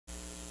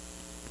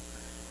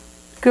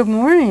Good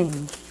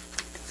morning,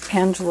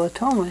 Angela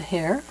Thoma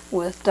here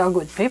with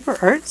Dogwood Paper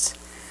Arts,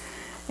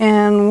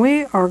 and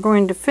we are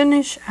going to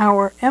finish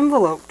our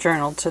envelope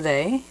journal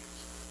today.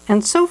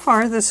 And so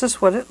far this is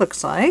what it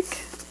looks like.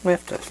 We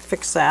have to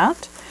fix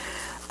that.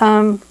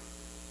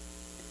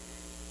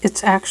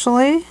 It's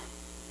actually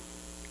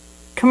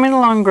coming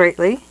along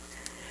greatly.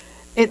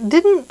 It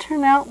didn't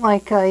turn out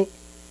like a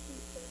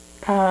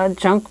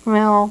junk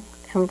mail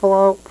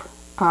envelope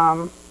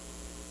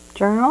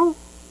journal.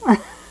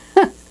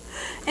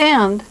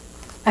 And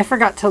I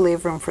forgot to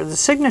leave room for the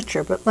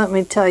signature, but let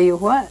me tell you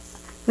what,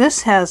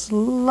 this has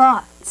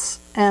lots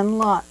and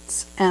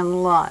lots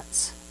and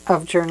lots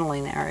of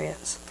journaling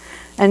areas,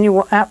 and you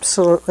will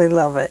absolutely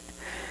love it.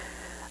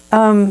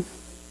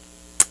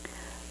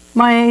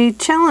 My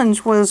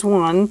challenge was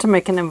to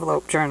make an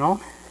envelope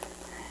journal,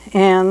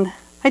 and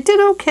I did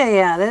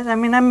okay at it. I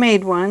mean, I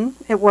made one.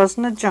 It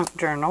wasn't a junk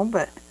journal,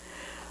 but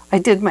I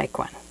did make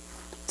one.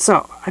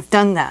 So I've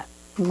done that.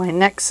 My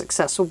next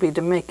success will be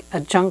to make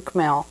a junk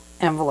mail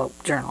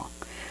envelope journal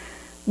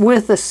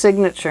with a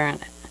signature in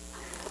it.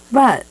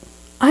 But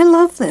I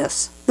love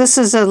this. This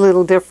is a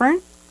little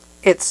different.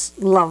 It's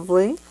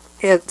lovely.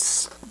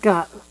 It's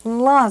got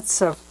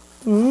lots of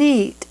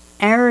neat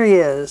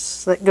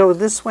areas that go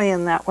this way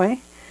and that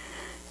way.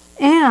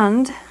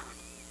 And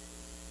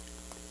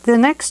the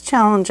next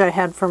challenge I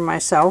had for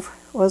myself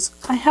was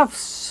I have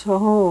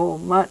so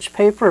much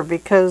paper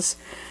because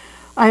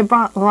I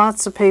bought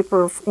lots of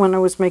paper when I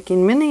was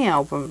making mini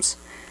albums.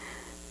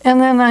 And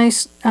then I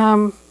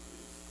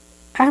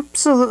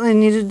absolutely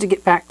needed to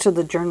get back to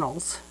the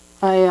journals.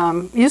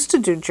 I used to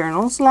do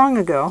journals long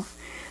ago.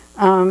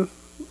 Not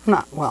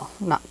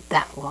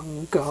that long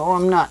ago.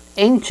 I'm not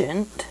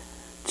ancient.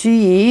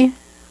 Gee.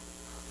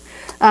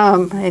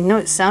 I know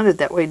it sounded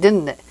that way,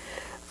 didn't it?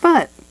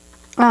 But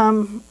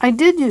I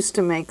did used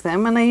to make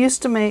them, and I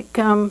used to make,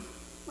 I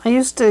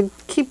used to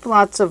keep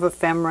lots of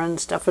ephemera and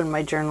stuff in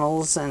my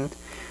journals, and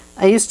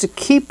I used to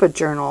keep a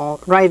journal,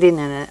 writing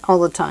in it all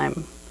the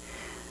time.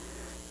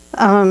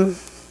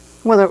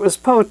 Whether it was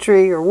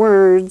poetry or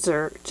words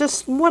or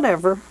just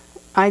whatever,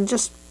 I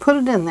just put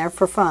it in there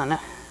for fun.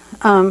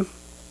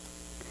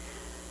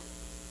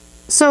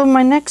 So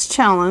my next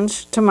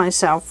challenge to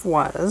myself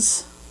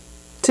was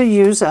to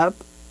use up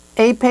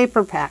a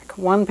paper pack,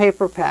 one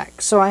paper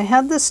pack. So I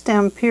had the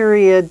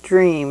Stamperia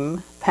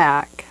Dream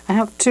pack. I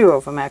have two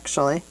of them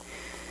actually.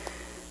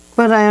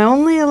 But I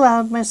only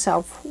allowed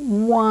myself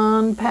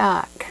one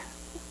pack.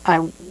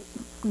 I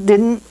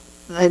didn't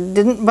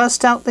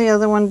bust out the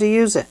other one to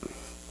use it.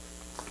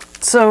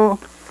 So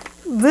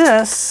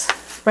this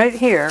right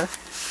here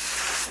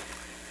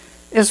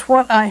is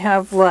what I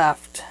have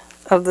left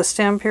of the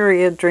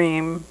Stamperia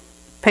Dream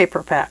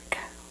paper pack.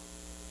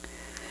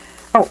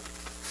 Oh,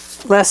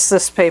 less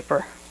this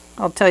paper.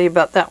 I'll tell you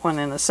about that one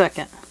in a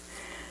second.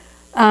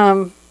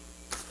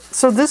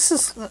 So this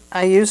is,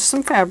 I used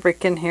some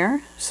fabric in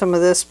here, some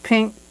of this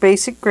pink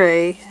basic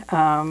gray.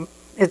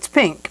 It's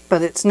pink,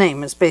 but its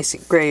name is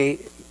Basic Gray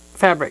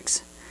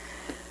Fabrics.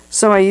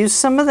 So I used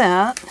some of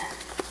that,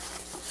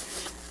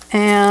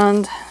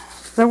 and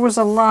there was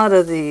a lot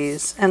of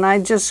these, and I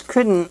just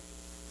couldn't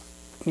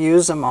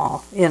use them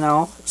all, you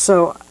know.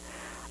 So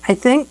I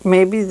think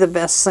maybe the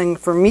best thing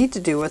for me to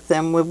do with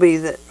them will be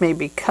that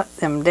maybe cut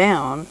them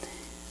down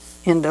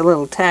into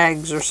little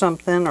tags or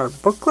something, or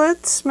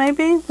booklets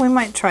maybe. We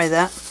might try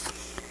that.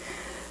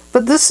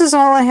 But this is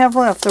all I have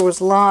left. There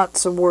was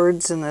lots of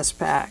words in this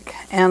pack,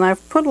 and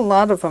I've put a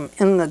lot of them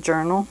in the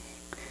journal.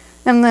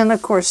 And then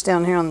of course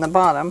down here on the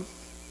bottom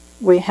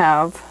we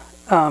have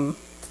a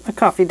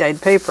coffee dyed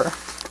paper.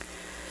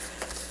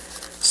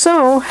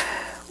 So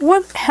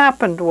what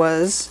happened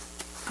was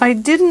I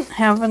didn't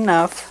have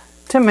enough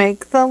to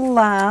make the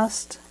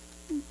last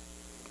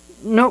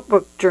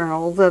notebook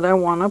journal that I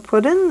want to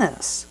put in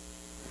this.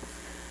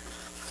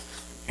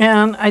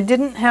 And I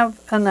didn't have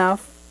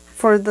enough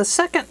for the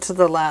second to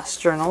the last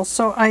journal,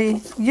 so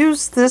I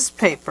used this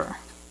paper.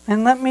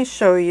 And let me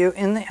show you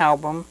in the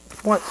album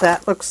what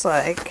that looks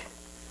like.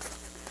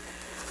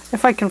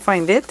 If I can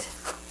find it.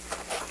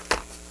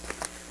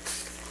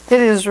 It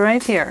is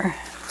right here.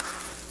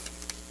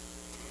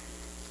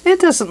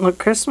 It doesn't look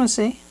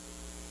Christmassy,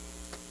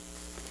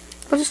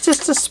 but it's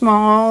just a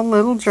small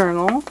little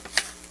journal.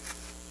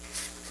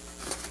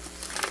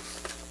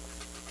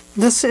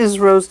 This is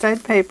rose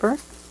dyed paper.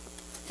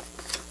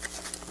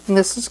 And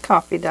this is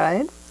coffee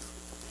dyed.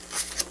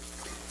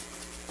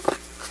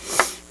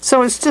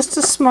 So it's just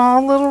a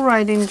small little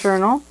writing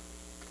journal.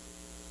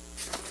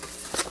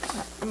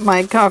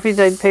 My coffee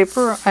dyed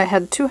paper, I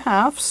had two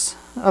halves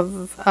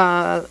of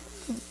that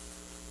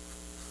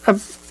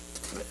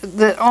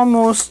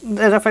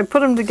if I put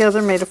them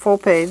together made a full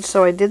page,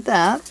 so I did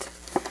that.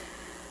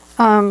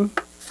 But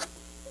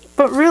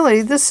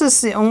really this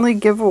is the only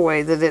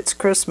giveaway that it's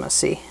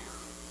Christmassy.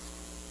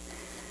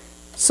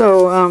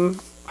 So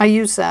I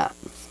use that.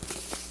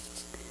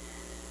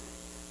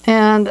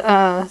 And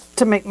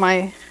to make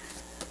my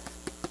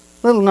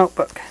little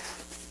notebook.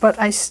 But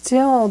I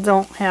still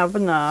don't have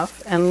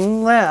enough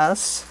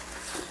unless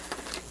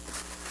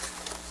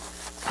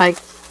I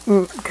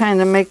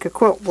kind of make a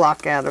quilt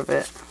block out of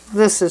it.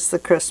 This is the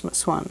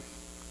Christmas one.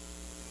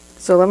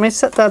 So let me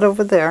set that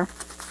over there.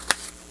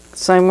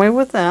 Same way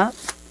with that.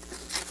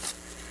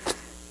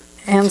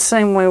 And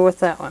same way with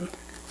that one.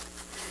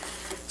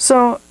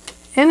 So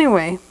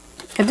anyway,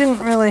 I didn't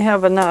really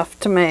have enough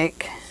to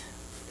make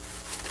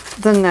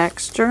the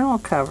next journal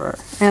cover.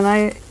 And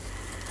I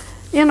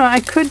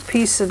could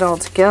piece it all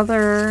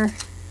together.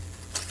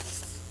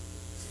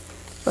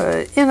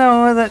 But,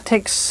 that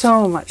takes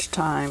so much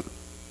time.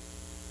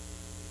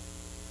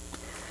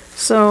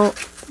 So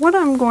what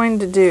I'm going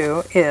to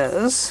do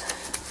is,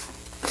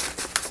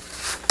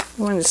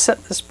 I'm going to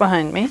set this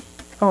behind me.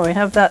 Oh, I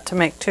have that to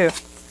make too.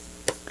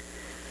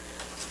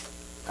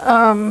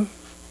 I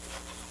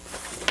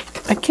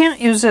can't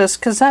use this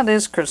because that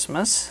is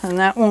Christmas and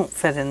that won't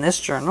fit in this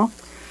journal.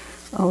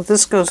 Oh,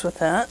 this goes with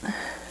that.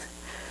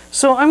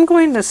 So I'm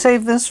going to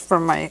save this for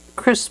my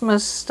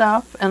Christmas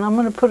stuff, and I'm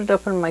going to put it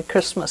up in my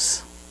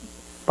Christmas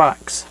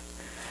box.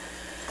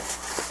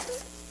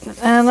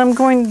 And I'm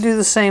going to do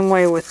the same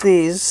way with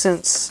these,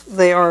 since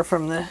they are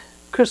from the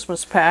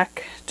Christmas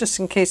pack, just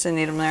in case I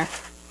need them there.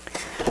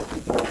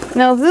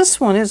 Now this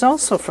one is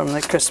also from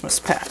the Christmas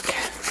pack.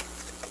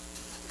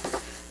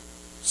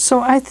 So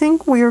I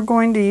think we are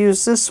going to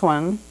use this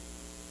one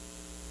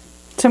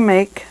to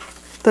make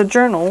the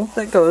journal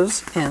that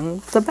goes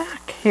in the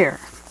back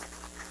here.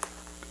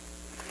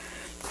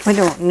 I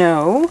don't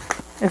know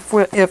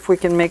if we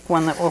can make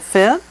one that will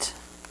fit.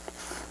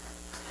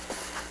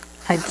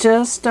 I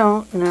just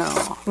don't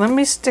know. Let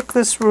me stick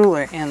this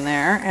ruler in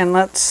there and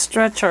let's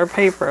stretch our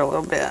paper a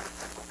little bit,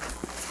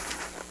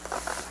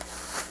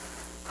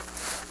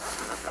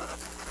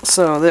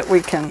 so that we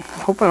can,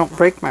 hope I don't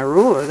break my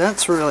ruler.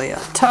 That's really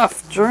a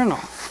tough journal.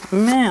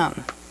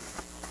 Man.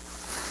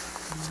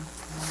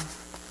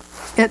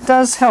 It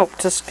does help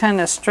to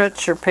kind of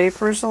stretch your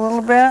papers a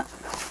little bit.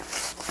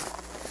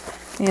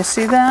 You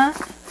see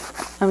that?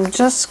 I'm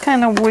just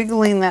kind of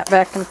wiggling that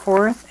back and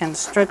forth and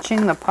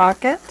stretching the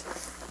pocket.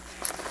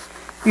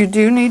 You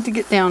do need to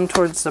get down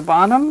towards the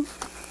bottom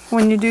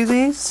when you do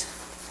these.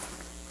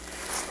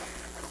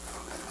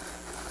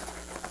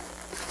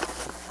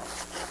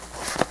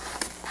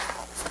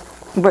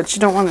 But you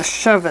don't want to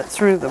shove it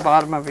through the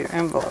bottom of your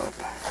envelope.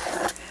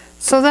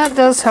 So that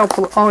does help.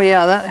 Oh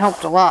yeah, that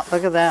helped a lot.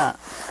 Look at that.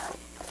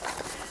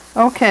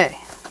 Okay.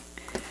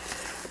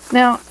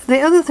 Now, the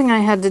other thing I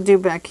had to do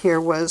back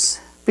here was,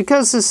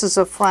 because this is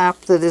a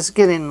flap that is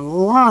getting a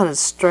lot of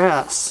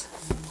stress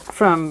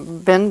from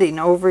bending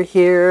over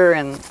here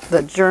and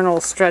the journal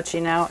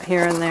stretching out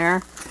here and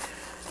there,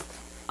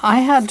 I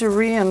had to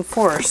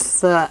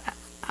reinforce the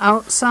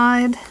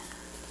outside,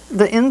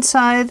 the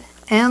inside,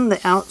 and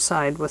the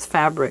outside with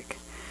fabric.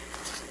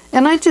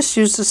 And I just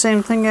used the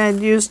same thing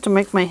I'd used to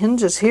make my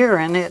hinges here,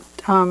 and it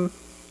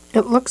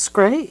looks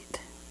great.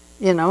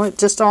 It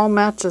just all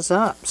matches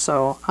up.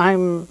 So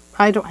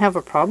I don't have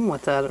a problem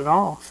with that at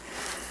all.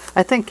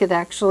 I think it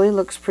actually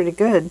looks pretty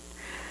good.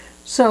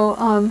 So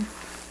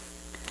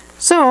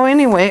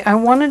anyway, I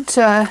wanted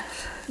to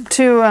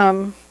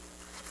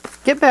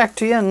get back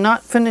to you and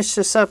not finish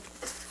this up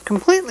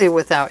completely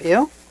without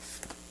you.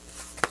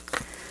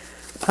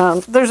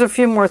 There's a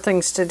few more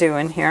things to do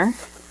in here.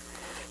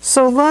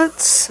 So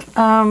let's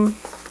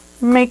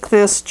make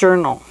this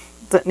journal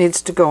that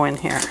needs to go in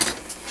here.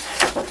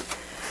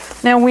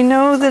 Now we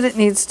know that it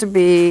needs to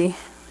be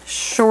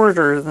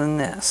shorter than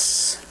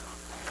this.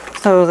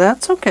 So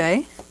that's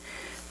okay.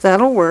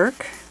 That'll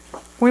work.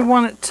 We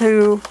want it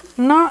to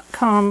not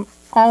come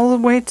all the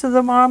way to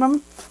the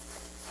bottom,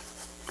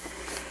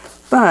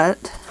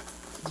 but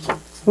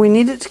we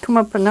need it to come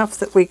up enough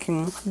that we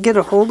can get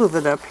a hold of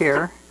it up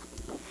here.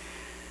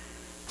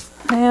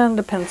 And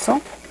a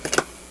pencil.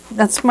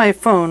 That's my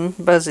phone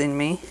buzzing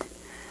me.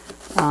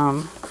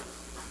 I'll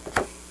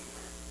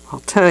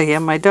tell you,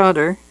 my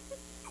daughter,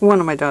 one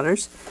of my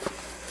daughters,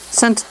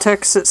 sent a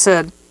text that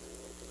said,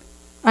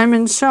 "I'm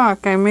in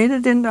shock. I made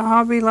it into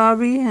Hobby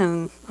Lobby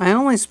and I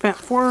only spent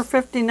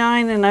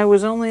 $4.59 and I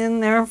was only in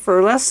there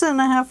for less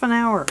than a half an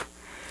hour."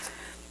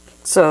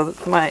 So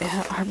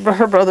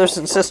her brothers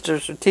and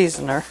sisters are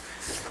teasing her.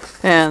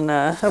 And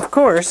of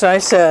course I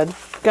said,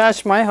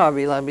 gosh, my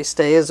Hobby Lobby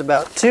stay is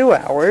about 2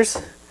 hours,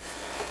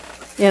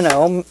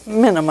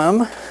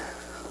 minimum.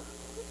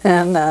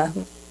 And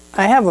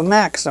I have a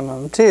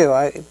maximum too.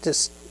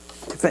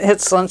 If it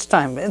hits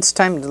lunchtime, it's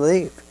time to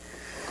leave.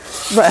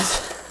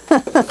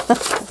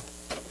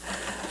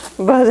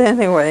 But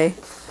anyway,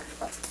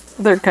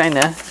 they're kind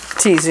of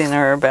teasing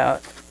her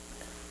about,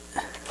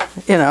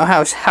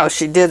 how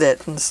she did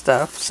it and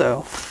stuff.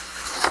 So,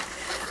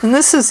 and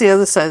this is the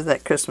other side of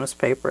that Christmas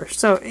paper.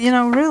 So,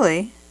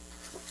 really,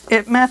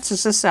 it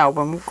matches this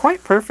album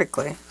quite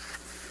perfectly.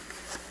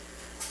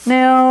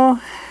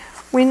 Now,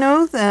 we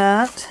know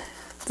that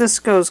this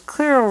goes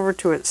clear over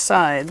to its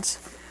sides,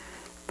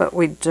 but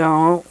we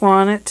don't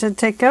want it to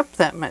take up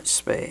that much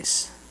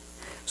space.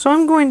 So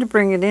I'm going to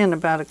bring it in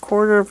about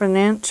 1/4 of an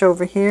inch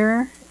over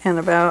here and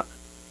about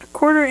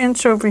 1/4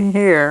 inch over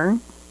here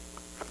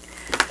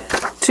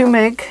to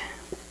make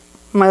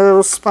my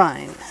little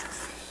spine.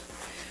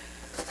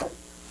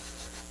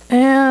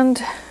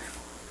 And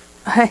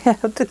I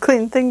have to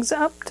clean things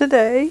up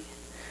today.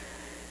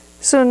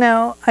 So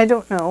now I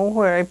don't know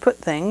where I put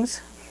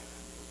things.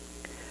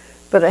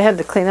 But I had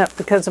to clean up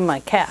because of my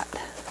cat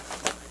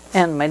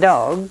and my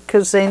dog,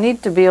 because they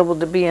need to be able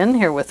to be in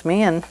here with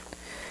me, and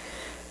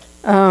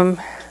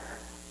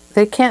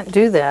they can't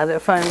do that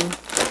if I'm...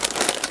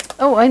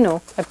 Oh, I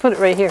know. I put it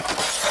right here.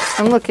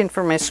 I'm looking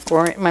for my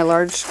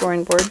large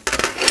scoring board,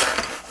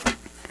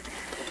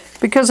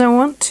 because I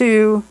want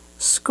to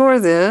score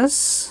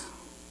this.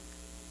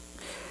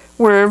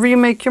 Wherever you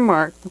make your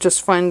mark,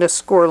 just find a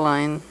score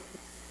line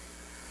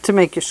to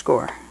make your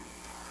score.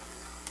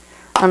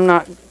 I'm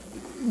not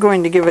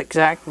going to give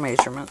exact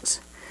measurements.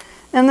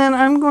 And then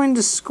I'm going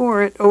to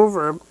score it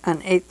over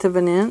 1/8 of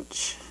an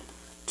inch,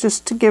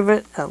 just to give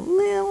it a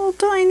little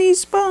tiny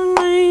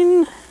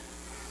spine.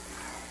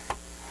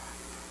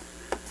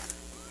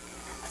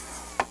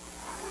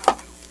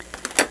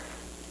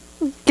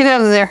 Get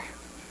out of there.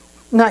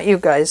 Not you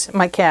guys,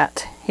 my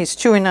cat. He's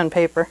chewing on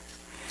paper.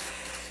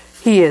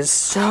 He is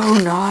so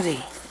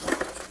naughty.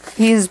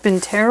 He has been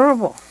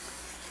terrible.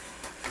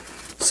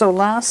 So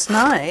last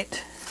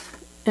night,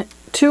 at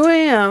 2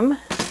 a.m.,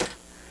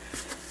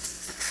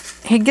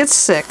 he gets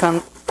sick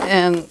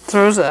and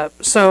throws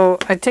up. So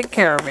I take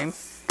care of him,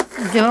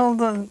 get all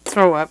the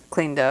throw up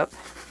cleaned up.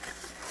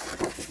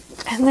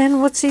 And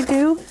then what's he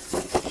do?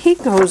 He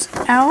goes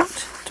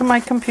out to my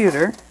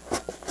computer.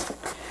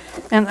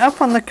 And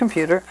up on the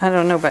computer, I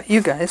don't know about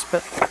you guys,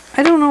 but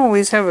I don't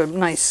always have a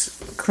nice,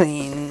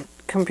 clean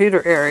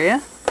computer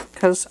area,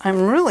 because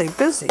I'm really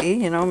busy,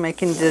 you know,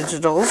 making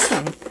digitals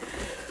and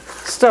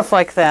stuff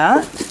like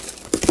that.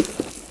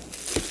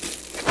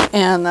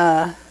 And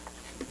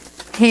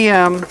he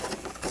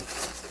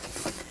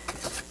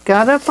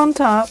got up on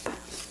top,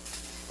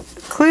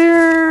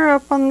 clear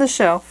up on the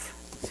shelf.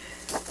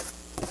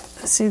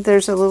 See,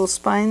 there's a little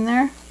spine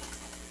there.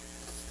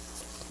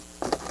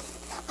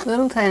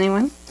 Little tiny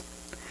one.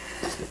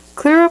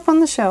 Clear up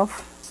on the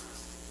shelf.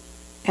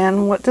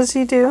 And what does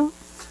he do?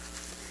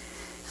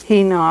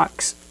 He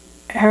knocks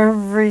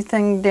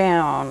everything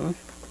down,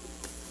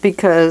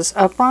 because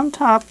up on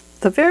top,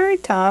 the very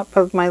top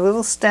of my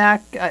little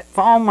stack,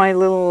 all my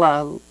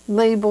little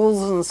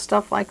labels and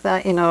stuff like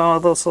that, you know, all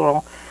those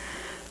little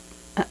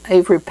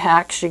Avery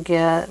packs you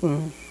get,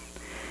 and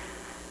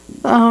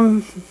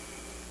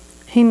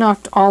he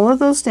knocked all of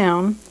those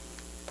down,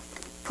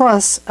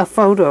 plus a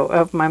photo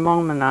of my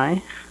mom and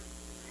I,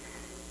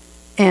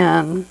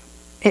 and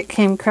it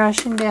came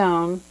crashing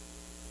down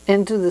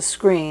into the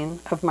screen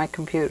of my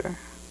computer.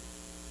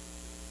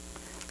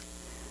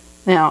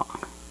 Now,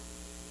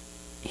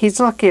 he's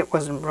lucky it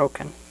wasn't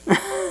broken,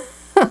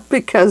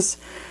 because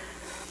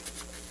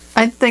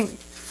I think,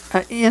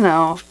 you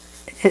know,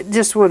 it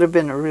just would have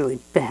been a really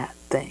bad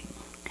thing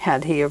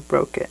had he have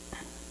broke it.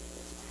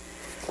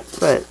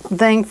 But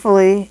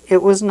thankfully,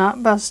 it was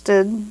not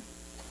busted.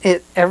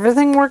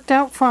 Everything worked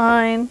out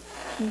fine,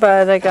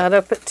 but I got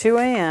up at 2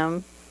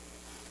 a.m.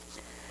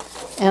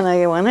 and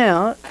I went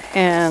out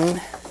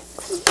and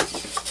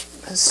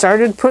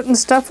started putting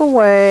stuff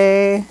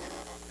away,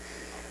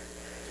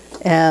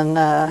 and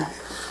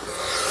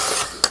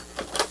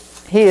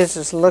he is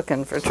just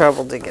looking for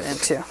trouble to get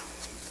into.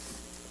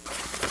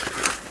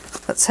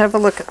 Let's have a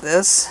look at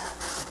this.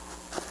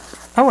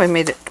 Oh, I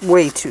made it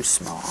way too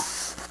small.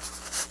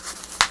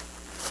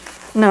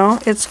 No,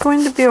 it's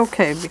going to be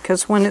okay,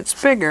 because when it's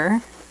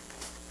bigger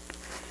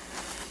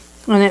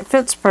and it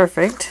fits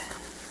perfect,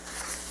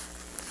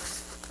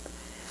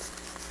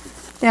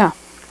 yeah,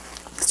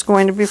 it's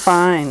going to be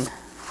fine.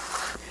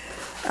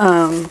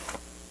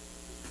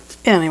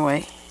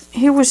 Anyway,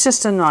 he was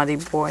just a naughty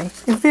boy,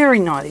 a very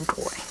naughty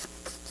boy.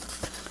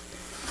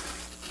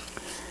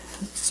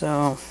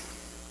 So,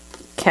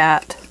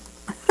 cat.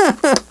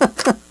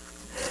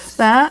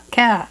 That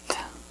cat.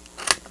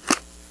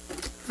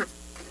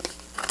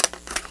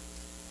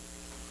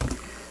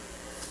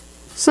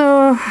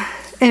 So,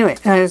 anyway,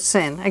 I was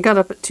saying, I got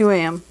up at 2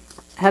 a.m.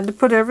 Had to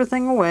put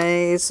everything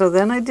away, so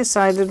then I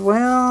decided,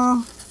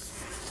 well,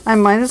 I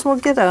might as well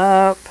get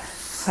up,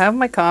 have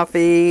my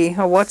coffee,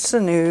 I'll watch the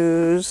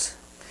news,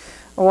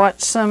 I'll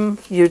watch some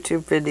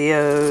YouTube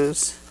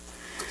videos,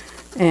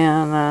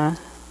 and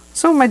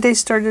so my day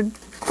started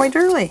quite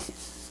early.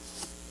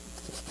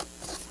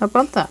 How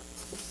about that?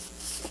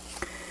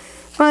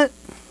 But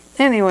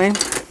anyway,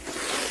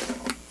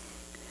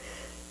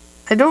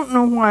 I don't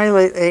know why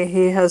lately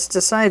he has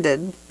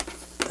decided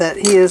that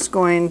he is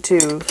going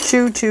to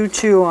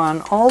chew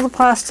on all the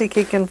plastic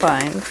he can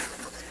find.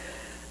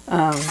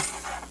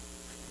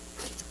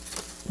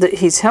 That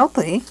he's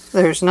healthy.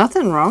 There's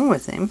nothing wrong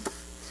with him.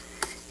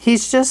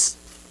 He's just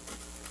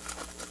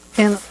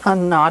in a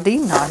naughty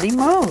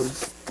mode.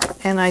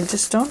 And I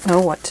just don't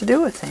know what to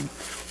do with him.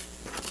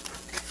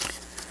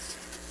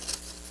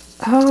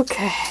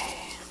 Okay.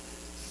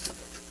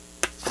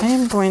 I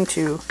am going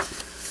to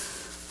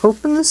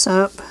open this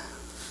up.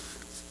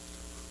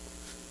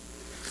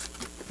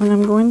 And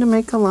I'm going to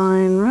make a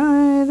line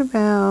right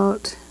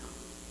about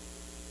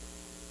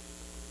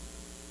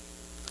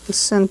the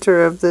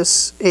center of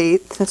this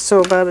 1/8,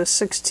 so about a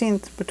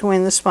 1/16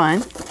 between the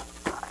spine.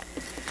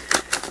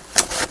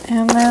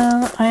 And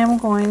then I am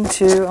going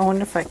to, I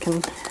wonder if I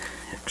can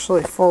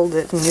actually fold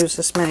it and use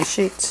this many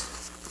sheets.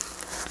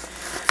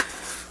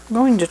 I'm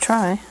going to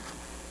try.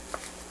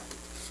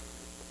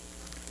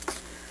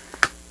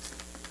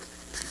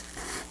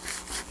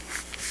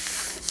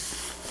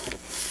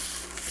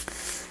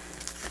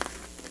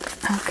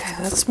 Okay,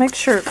 let's make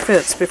sure it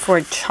fits before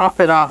I chop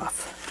it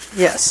off.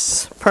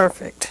 Yes,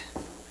 perfect.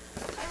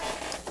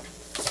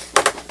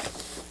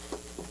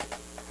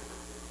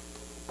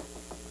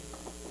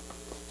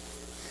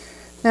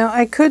 Now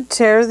I could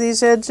tear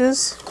these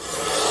edges,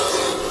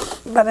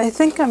 but I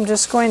think I'm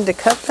just going to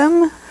cut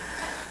them.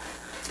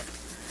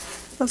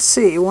 Let's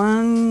see,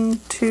 1,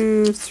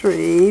 2,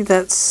 3,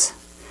 that's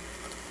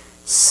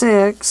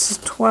 6,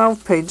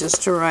 12 pages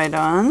to write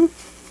on.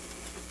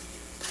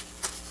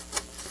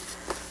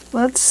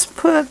 Let's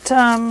put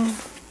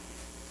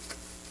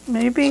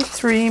maybe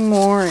 3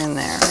 more in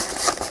there.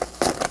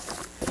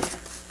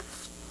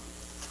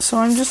 So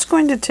I'm just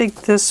going to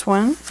take this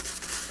one,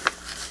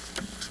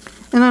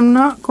 and I'm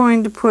not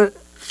going to put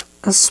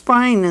a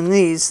spine in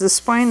these. The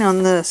spine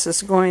on this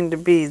is going to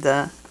be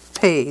the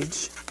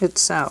page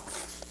itself.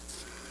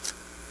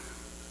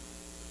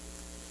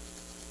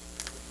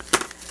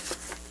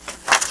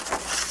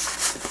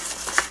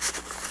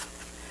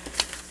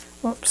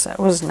 Whoops, that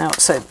was an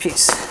outside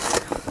piece.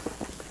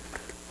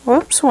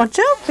 Whoops, watch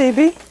out,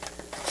 baby.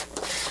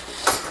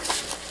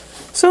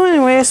 So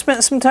anyway, I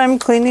spent some time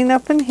cleaning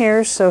up in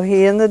here so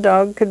he and the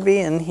dog could be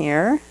in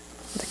here.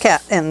 The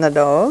cat and the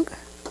dog.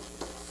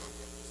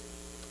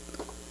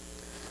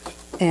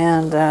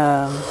 And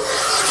of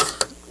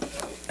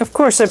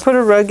course I put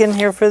a rug in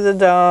here for the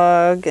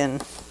dog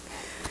and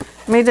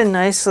made a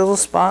nice little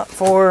spot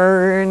for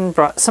her and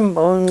brought some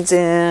bones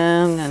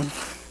in. And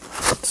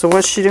so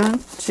what's she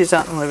doing? She's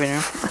out in the living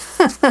room.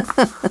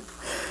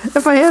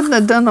 If I hadn't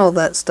have done all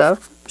that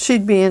stuff,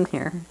 she'd be in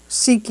here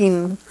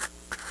seeking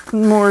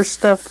more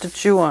stuff to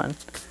chew on.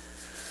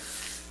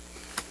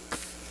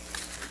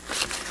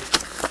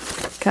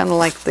 Kind of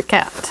like the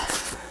cat.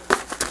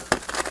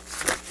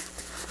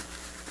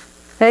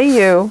 Hey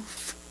you,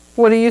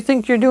 what do you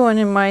think you're doing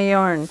in my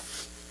yarn?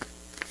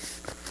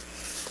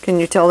 Can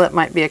you tell that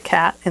might be a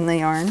cat in the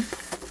yarn?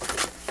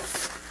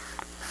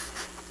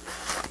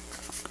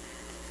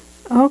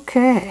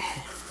 Okay,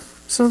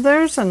 so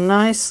there's a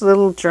nice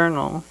little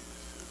journal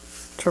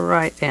to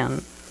write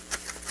in.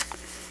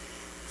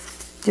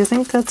 Do you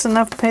think that's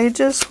enough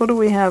pages? What do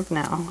we have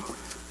now?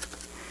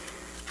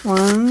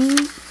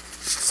 1,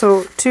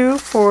 so 2,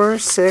 4,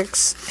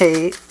 6,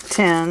 8,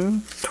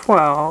 10,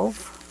 12,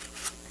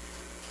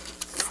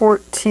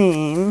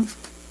 14,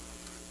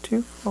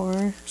 2,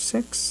 4,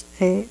 6,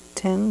 8,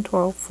 10,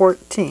 12,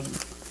 14.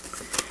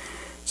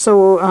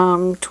 So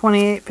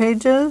 28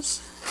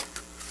 pages.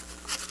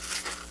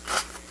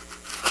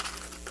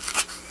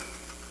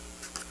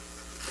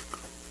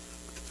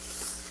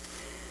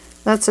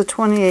 That's a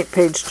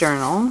 28-page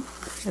journal.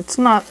 It's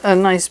not a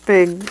nice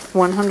big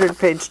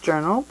 100-page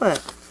journal,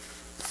 but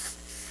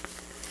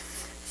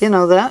you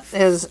know, that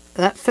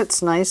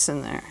fits nice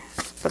in there.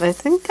 But I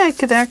think I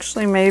could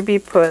actually maybe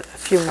put a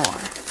few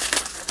more.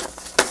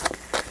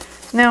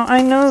 Now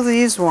I know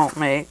these won't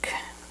make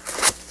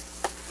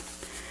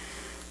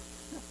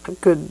a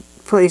good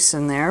place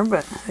in there,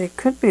 but they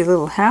could be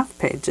little half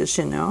pages,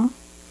 you know.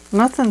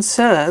 Nothing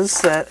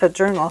says that a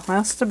journal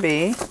has to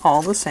be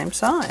all the same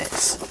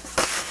size.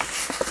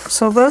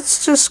 So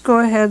let's just go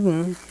ahead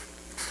and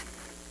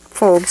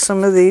fold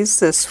some of these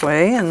this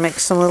way and make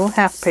some little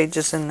half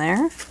pages in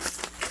there.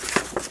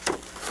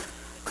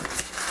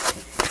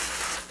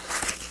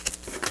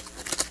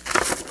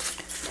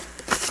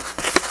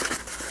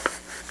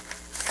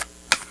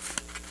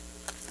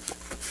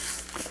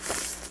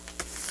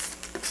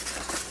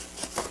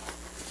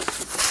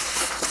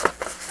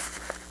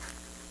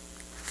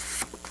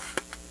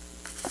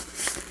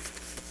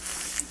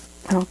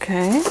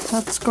 Okay,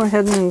 let's go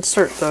ahead and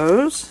insert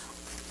those.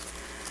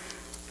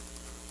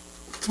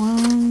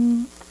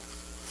 1,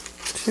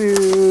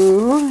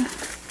 2.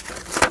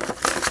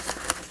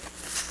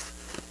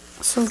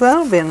 So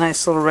that'll be a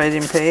nice little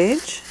writing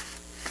page.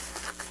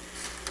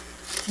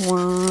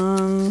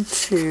 1,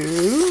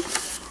 2.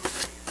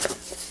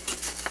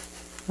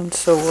 And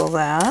so will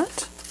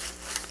that.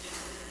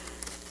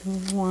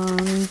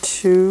 1,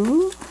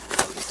 2.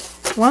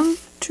 1,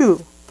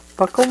 2.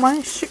 Buckle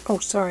my shoe. Oh,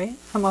 sorry.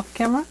 I'm off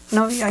camera.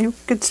 No, yeah, you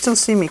could still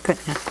see me,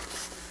 couldn't you?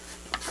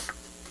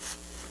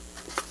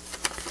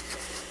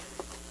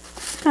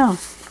 Oh,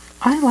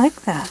 I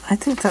like that. I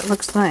think that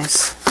looks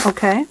nice.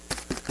 Okay.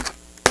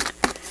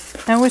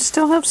 And we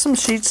still have some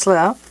sheets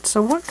left.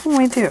 So what can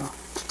we do?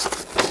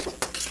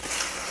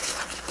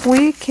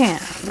 We can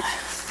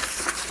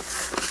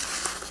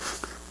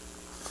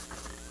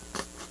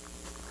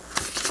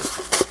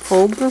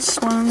fold this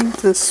one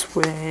this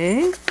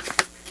way.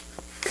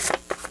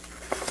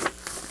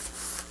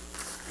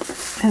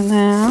 And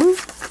then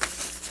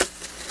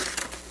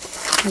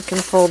we can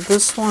fold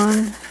this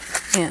one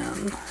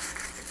in.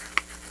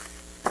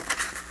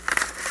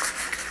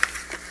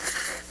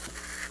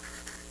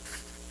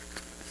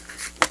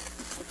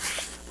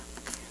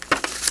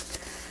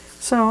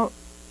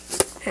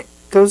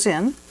 goes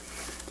in.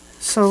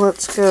 So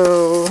let's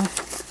go,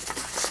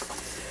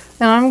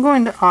 and I'm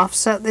going to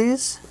offset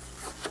these,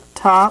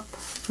 top,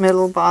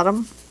 middle,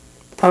 bottom.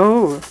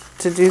 Oh,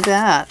 to do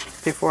that,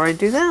 before I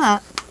do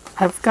that,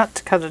 I've got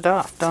to cut it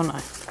off, don't I?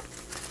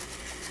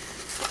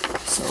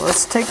 So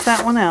let's take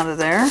that one out of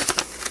there.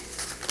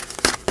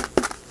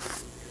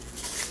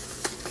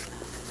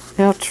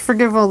 You have to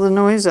forgive all the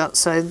noise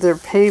outside. They're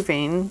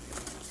paving,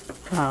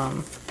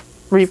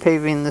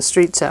 repaving the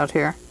streets out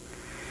here.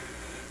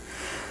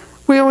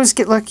 We always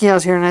get lucky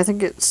out here, and I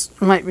think it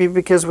might be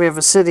because we have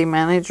a city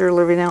manager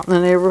living out in the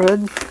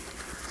neighborhood.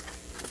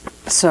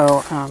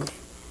 So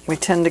we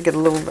tend to get a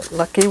little bit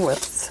lucky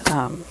with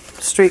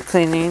street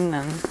cleaning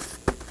and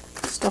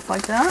stuff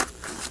like that.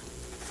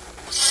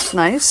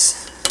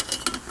 Nice.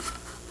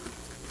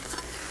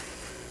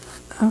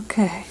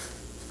 Okay.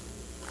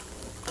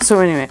 So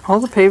anyway, all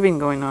the paving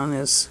going on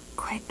is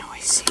quite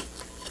noisy.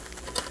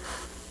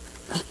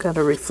 I've got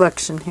a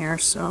reflection here,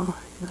 so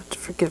you have to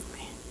forgive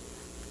me.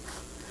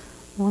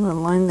 I want to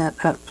line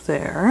that up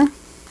there.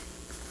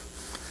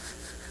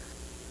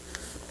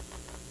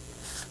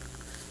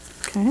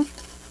 Okay.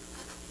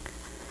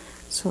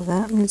 So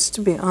that needs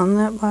to be on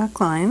that black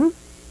line.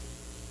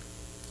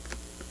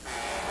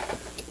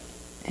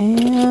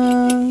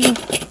 And I'm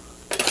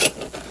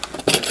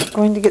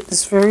going to get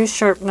this very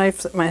sharp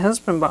knife that my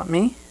husband bought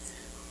me.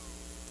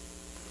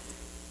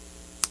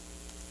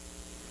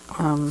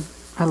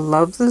 I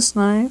love this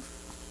knife,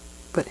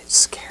 but it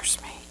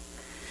scares me.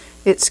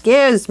 It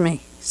scares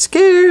me.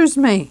 Scares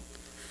me.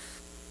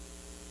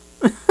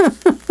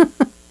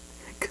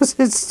 Because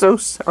it's so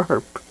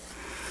sharp.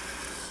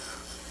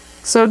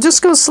 So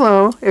just go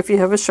slow if you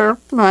have a sharp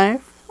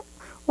knife,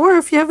 or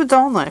if you have a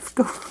dull knife,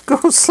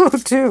 go slow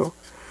too.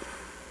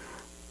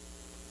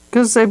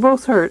 Because they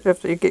both hurt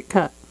after you get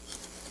cut.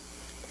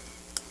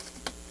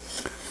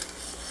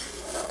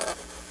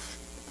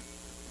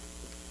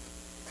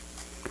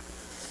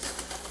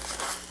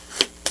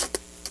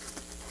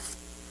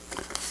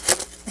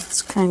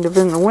 It's kind of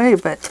in the way,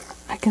 but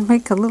I can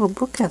make a little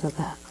book out of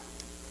that.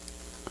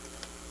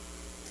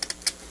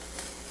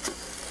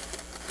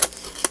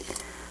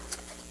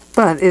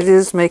 But it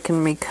is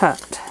making me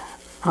cut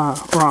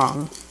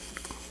wrong.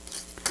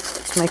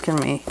 It's making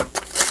me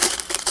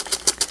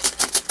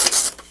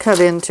cut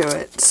into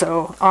it,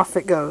 so off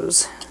it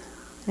goes.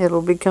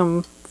 It'll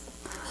become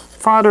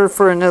fodder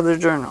for another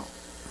journal.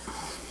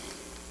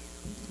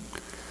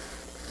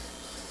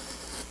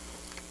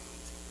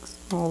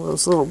 All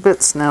those little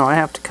bits now I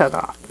have to cut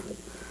off.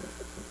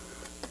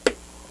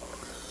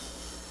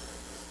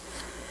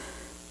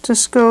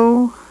 Just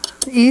go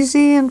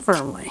easy and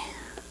firmly.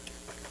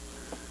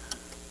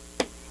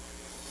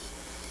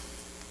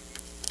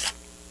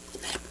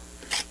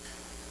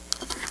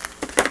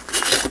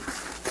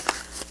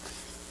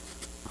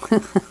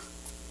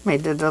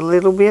 Made it a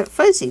little bit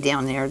fuzzy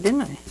down there,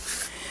 didn't I?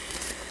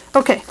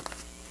 Okay,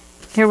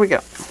 here we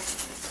go.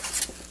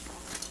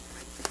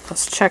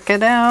 Let's check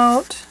it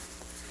out.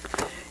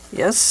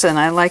 Yes, and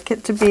I like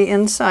it to be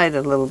inside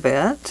a little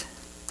bit.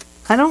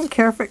 I don't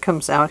care if it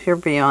comes out here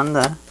beyond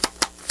the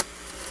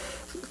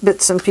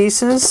bits and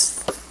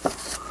pieces.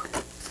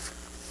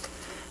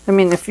 I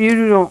mean, if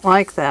you don't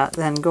like that,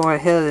 then go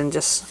ahead and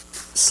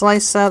just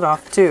slice that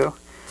off too.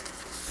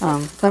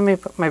 Let me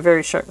put my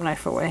very sharp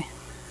knife away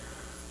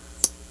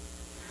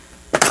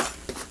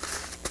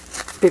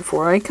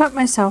before I cut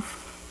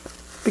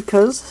myself,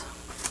 because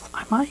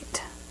I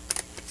might.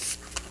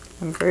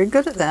 I'm very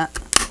good at that.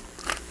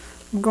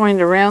 I'm going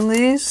to round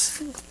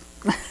these.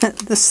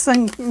 This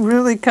thing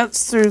really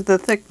cuts through the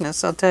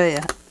thickness, I'll tell you.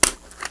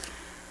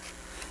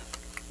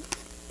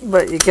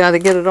 But you got to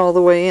get it all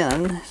the way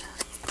in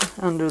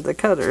under the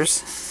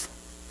cutters.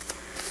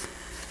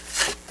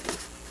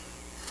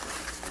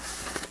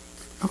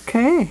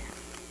 Okay.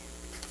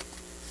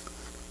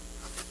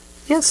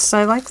 Yes,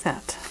 I like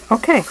that.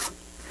 Okay.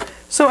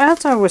 So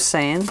as I was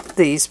saying,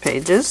 these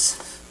pages,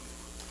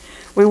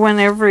 we went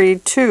every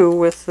 2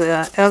 with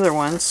the other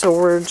one, so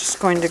we're just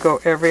going to go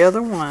every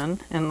other one.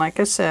 And like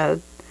I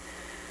said,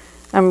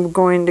 I'm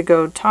going to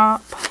go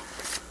top,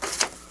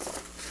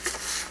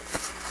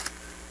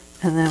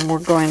 and then we're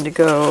going to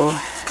go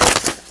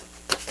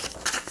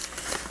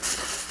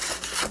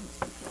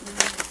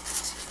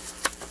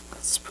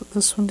let's put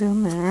this one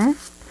down there. I'm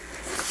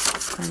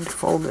going to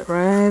fold it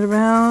right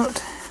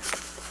about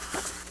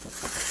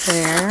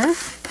there.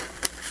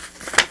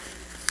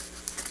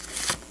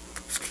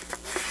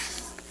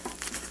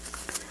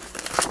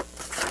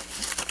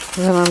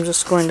 Then I'm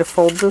just going to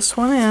fold this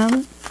one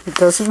in. It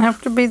doesn't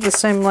have to be the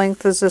same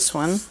length as this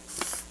one.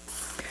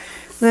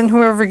 Then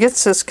whoever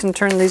gets this can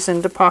turn these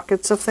into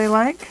pockets if they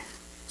like.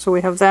 So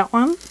we have that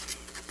one,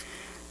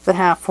 the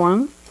half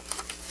one,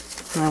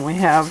 and then we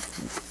have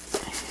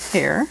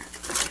here.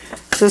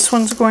 This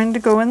one's going to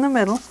go in the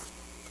middle,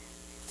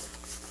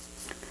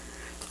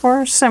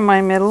 or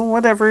semi-middle,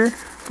 whatever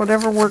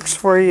works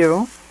for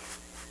you.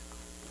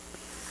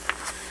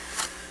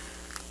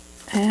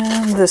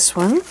 And this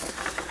one.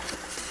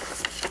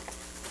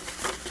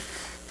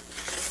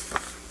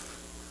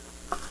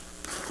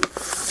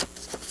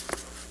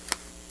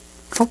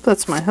 Hope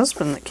that's my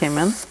husband that came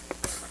in.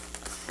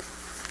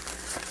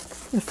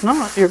 If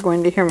not, you're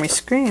going to hear me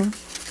scream.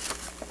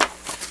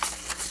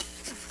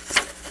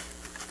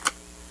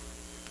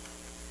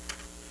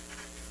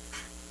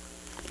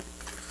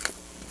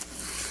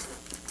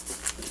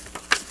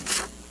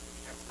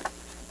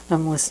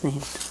 I'm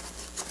listening.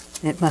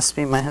 It must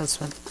be my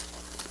husband.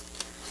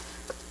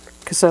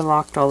 Because I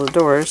locked all the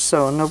doors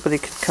so nobody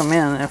could come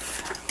in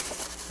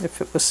if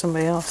it was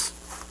somebody else.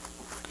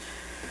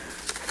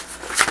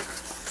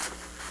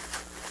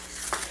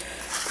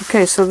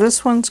 Okay, so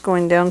this one's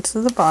going down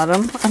to the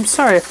bottom. I'm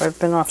sorry if I've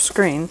been off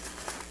screen.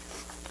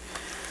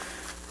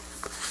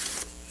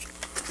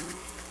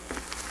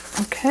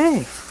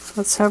 Okay,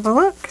 let's have a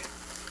look.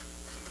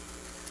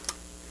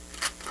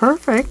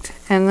 Perfect.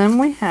 And then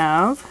we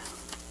have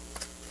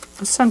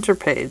a center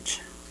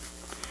page.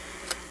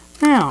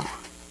 Now,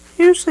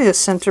 usually a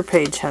center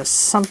page has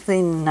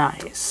something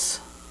nice.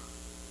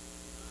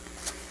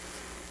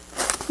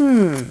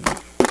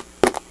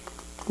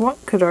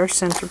 What could our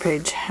center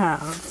page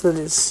have that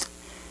is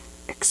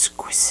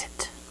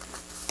exquisite?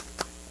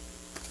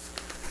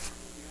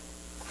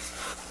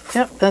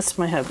 Yep, that's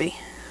my hubby.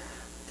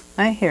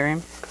 I hear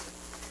him.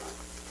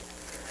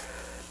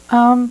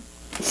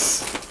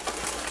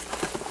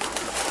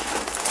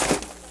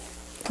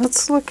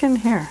 Let's look in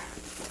here.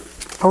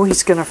 Oh,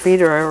 he's gonna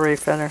feed her. I already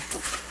fed her.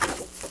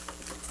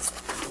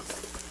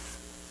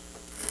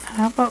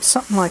 How about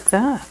something like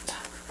that?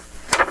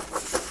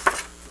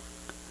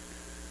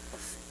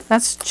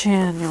 That's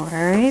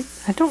January.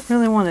 I don't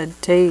really want a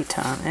date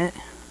on it.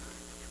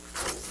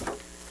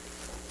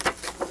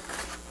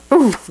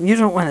 Ooh, you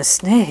don't want a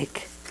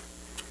snake.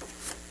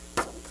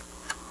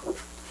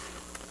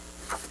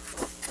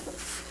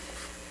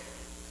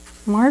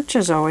 March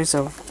is always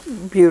a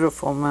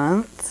beautiful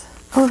month.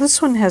 Oh,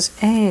 this one has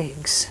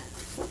eggs.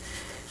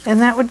 And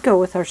that would go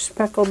with our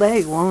speckled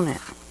egg, won't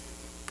it?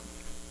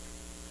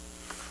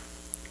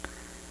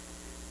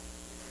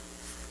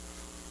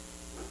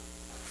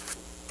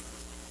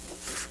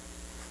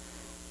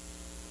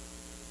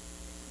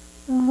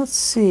 Let's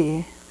see.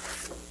 I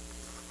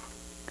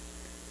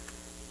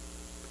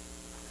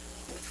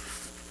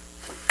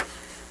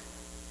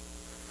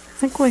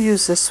think we'll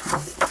use this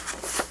one.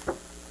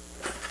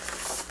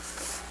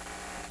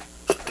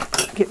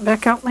 Get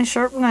back out my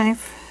sharp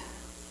knife.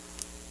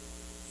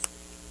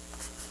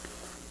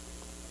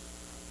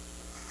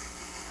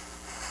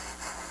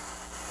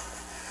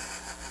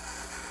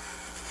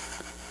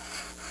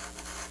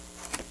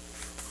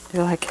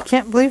 You're like, I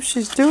can't believe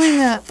she's doing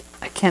that.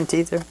 I can't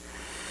either.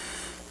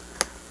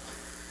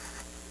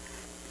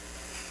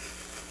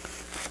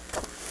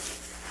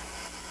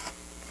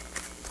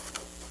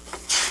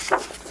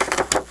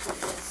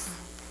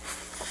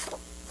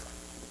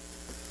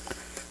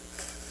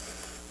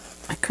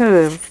 I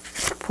could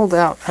have pulled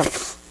out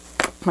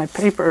my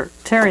paper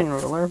tearing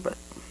ruler, but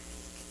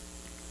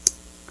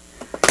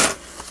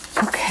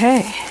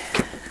okay,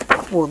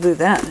 we'll do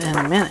that in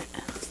a minute.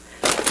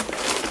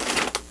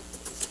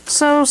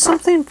 So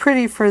something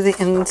pretty for the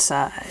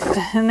inside.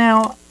 And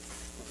now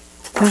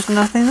there's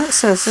nothing that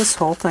says this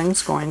whole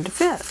thing's going to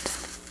fit.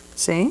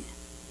 See?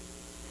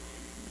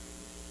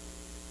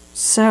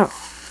 So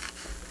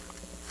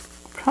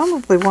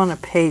probably want a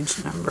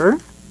page number.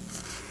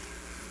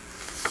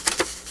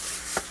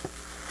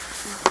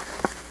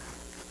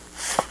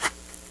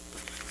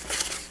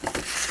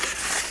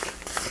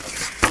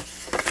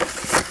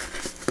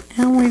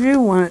 And we do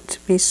want it to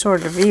be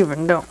sort of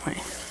even, don't we?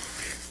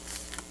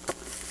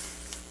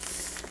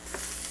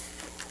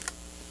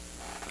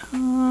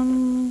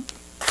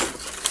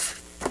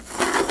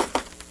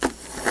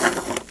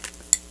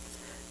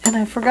 And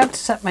I forgot to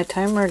set my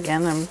timer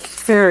again. I'm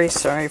very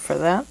sorry for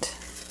that.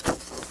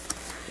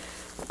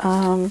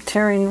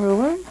 Tearing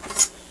ruler.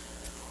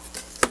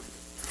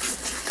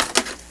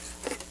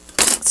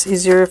 It's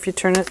easier if you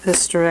turn it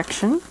this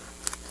direction.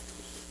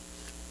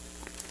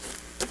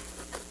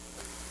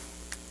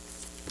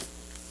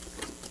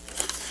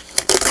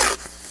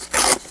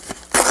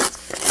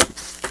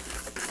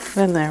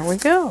 And there we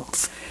go.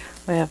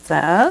 We have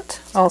that.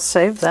 I'll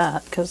save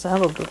that because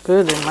that'll do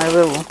good in my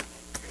little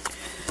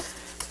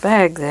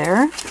bag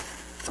there.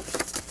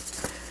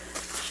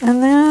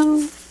 And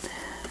then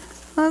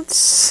let's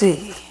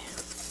see.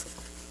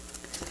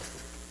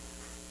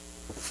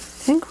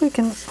 I think we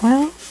can,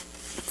 well,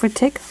 if we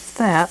take off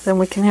that, then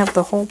we can have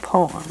the whole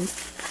poem.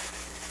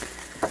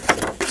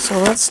 So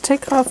let's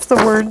take off the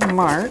word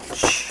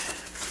March.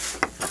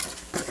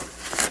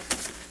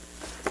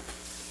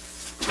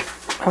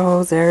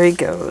 Oh, there he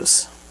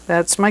goes.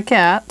 That's my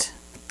cat.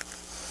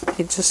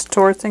 He just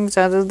tore things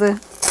out of the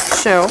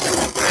shelf.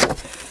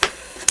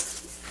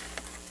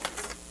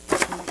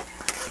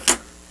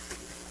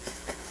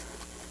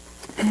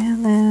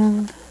 And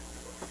then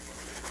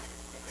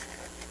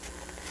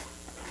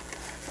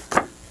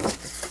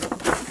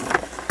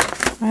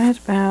right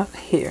about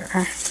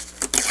here.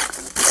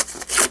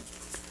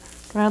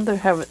 Rather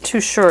have it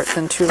too short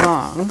than too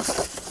long.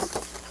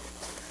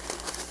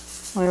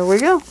 There we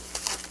go.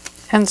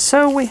 And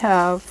so we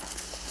have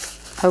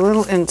a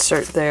little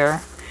insert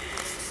there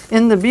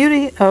in the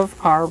beauty of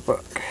our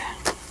book.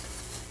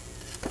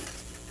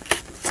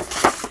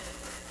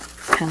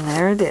 And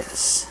there it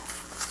is.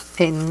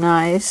 A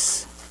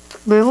nice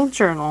little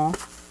journal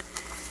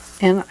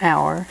in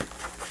our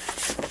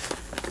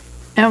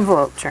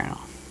envelope journal.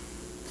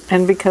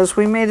 And because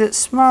we made it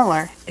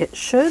smaller, it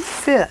should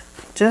fit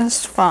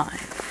just fine.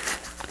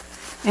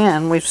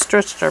 And we've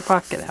stretched our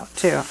pocket out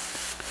too.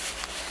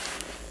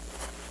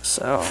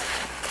 So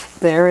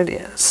there it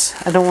is.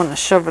 I don't want to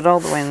shove it all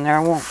the way in there.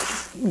 I won't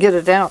get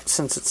it out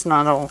since it's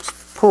not all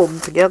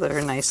pulled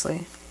together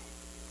nicely.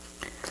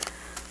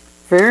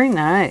 Very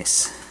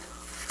nice.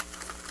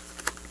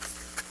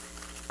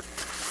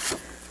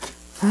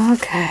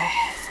 Okay.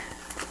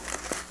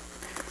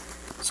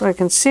 So I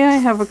can see I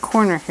have a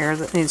corner here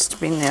that needs to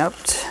be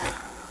nipped.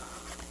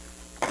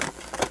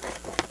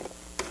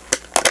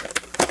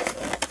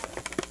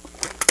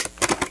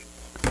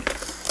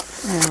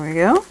 There we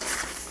go.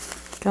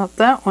 Got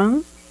that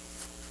one.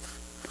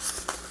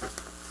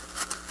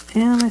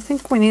 And I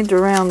think we need to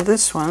round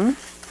this one.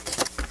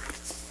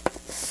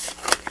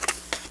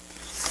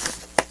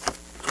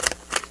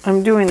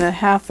 I'm doing a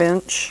 1/2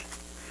 inch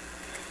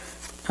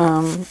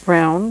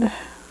round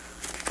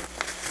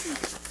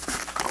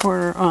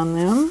corner on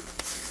them.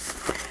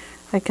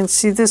 I can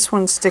see this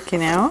one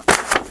sticking out.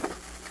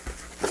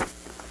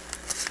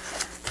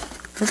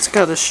 It's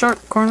got a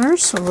sharp corner,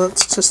 so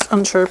let's just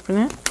unsharpen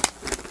it.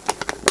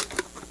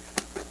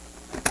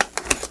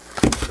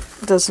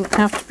 It doesn't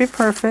have to be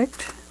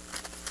perfect.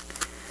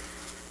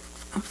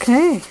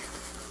 Okay.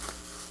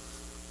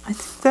 I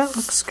think that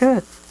looks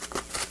good.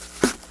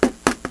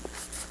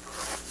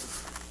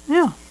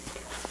 Yeah.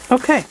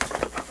 Okay.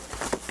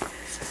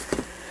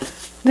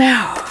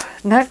 Now,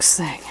 next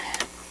thing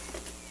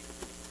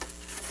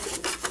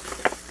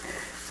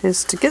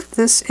is to get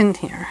this in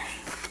here.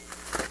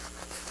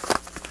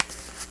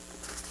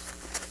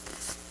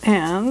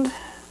 And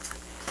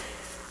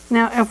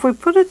now if we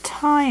put a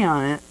tie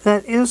on it,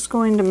 that is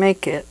going to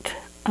make it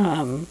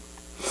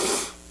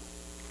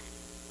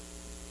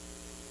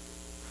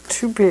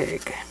too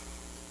big.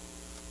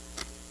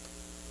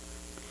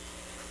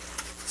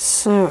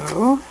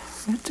 So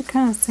we have to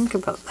kind of think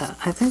about that.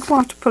 I think we'll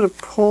have to put a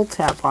pull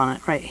tab on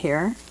it right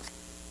here.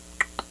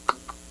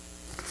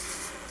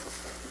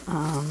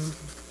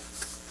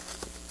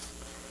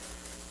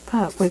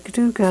 But we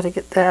do got to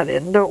get that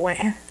in, don't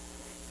we?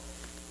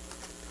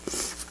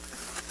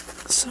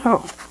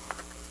 So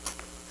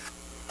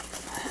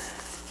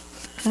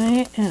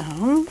I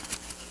am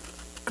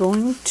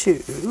going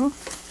to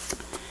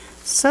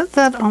set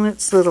that on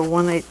its little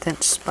 1/8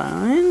 inch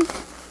spine.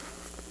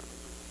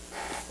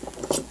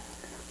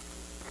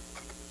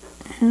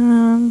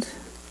 And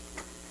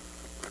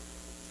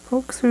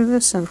poke through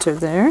the center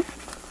there.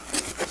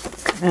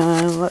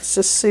 And let's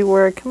just see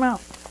where I come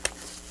out.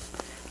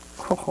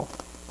 Oh,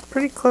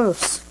 pretty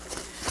close.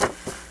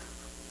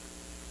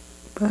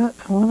 But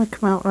I want to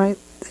come out right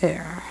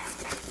there.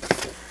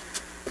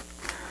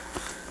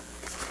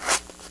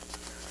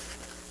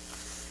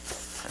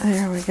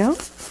 There we go.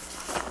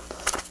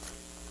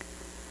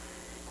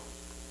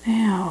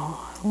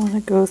 Now, I want to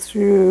go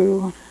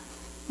through,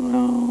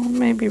 well,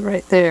 maybe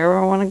right there.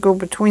 I want to go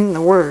between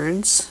the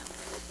words.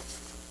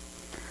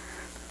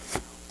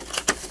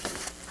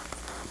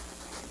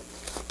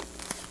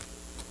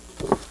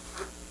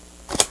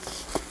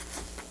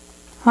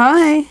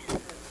 Hi.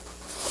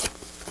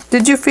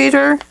 Did you feed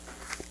her?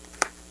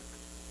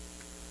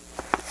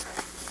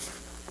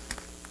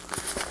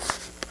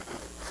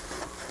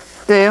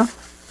 Dale?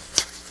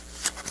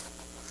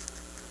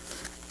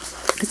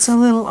 It's a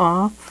little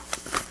off.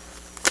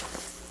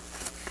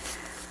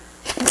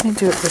 Let me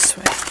do it this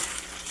way.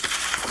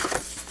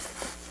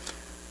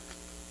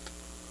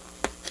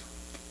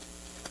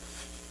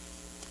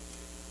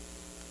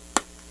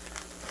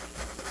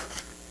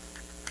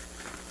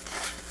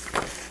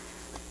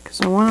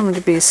 Because I want them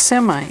to be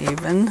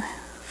semi-even.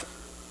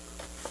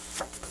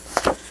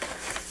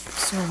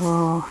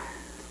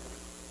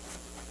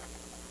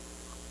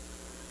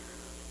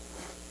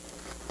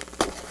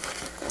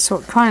 So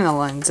it kind of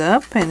lines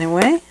up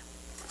anyway.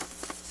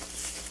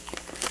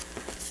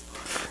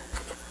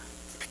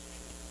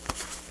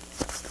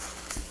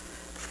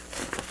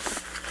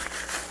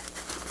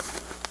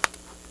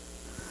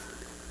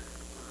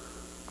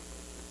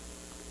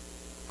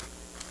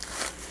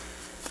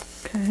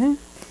 Okay.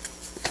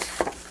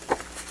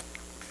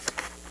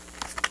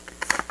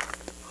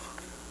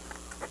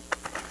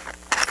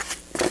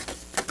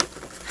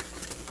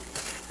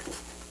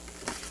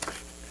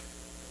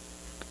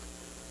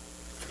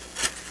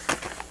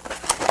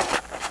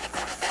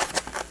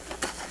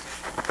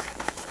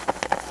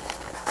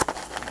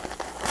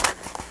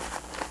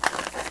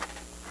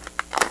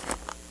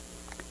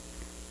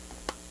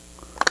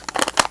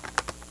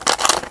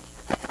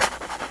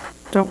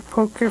 Don't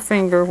poke your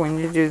finger when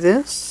you do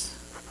this.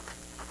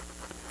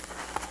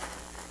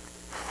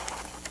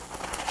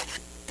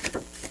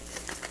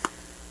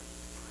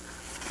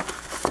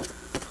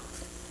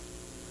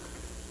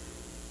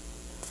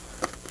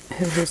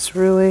 It is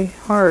really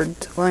hard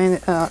to line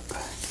it up.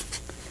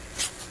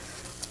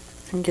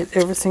 and get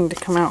everything to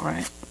come out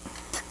right.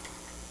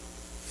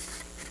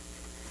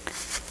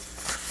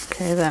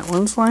 Okay, that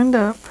one's lined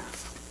up.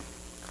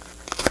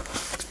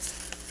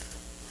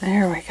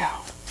 There we go.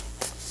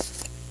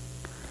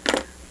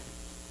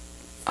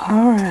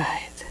 All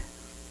right.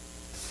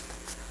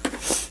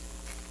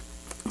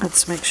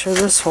 Let's make sure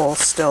this hole's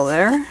still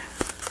there.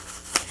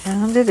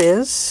 And it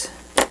is.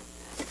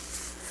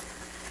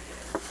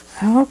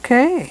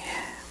 Okay,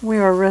 we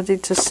are ready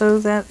to sew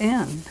that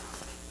in.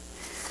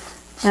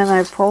 And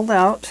I pulled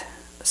out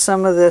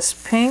some of this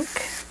pink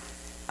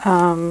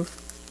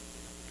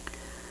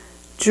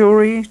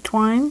jewelry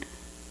twine.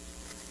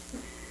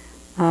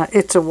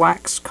 It's a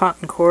waxed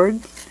cotton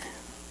cord,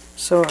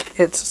 so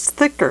it's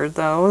thicker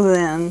though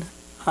than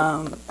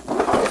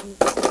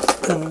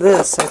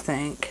this, I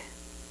think.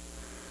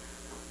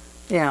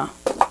 Yeah,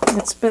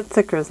 it's a bit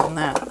thicker than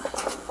that.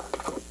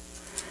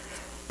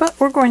 But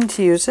we're going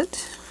to use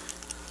it.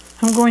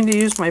 I'm going to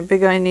use my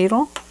big eye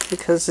needle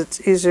because it's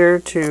easier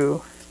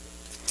to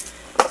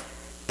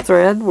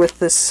thread with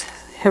this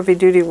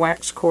heavy-duty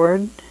wax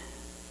cord.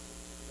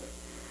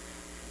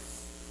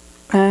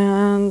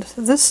 And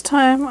this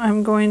time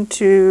I'm going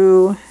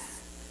to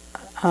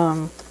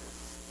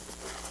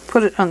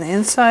put it on the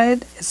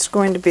inside. It's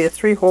going to be a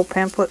 3-hole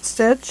pamphlet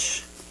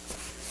stitch.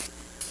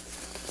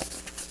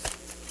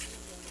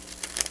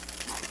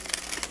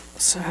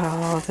 So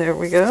there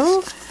we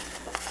go.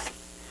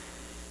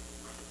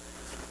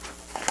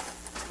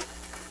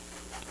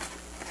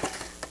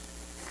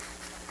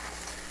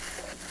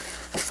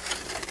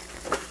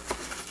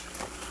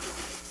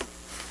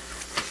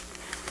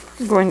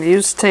 I'm going to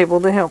use the table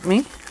to help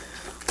me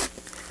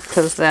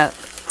because that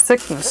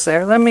thickness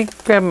there. Let me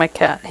grab my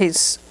cat.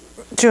 He's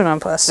chewing on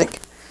plastic.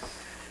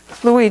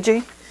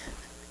 Luigi,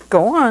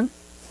 go on.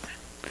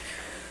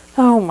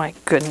 Oh my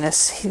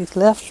goodness, he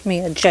left me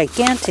a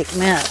gigantic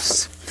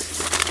mess.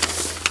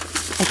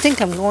 I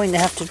think I'm going to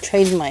have to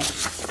trade my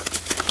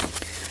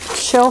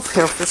shelf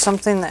here for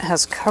something that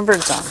has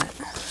cupboards on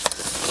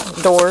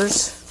it.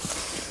 Doors.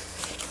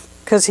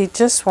 Because he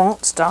just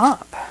won't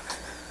stop.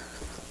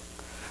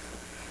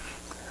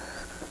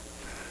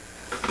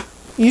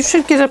 You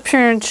should get up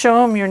here and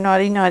show him your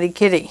naughty, naughty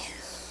kitty.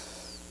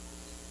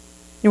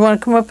 You want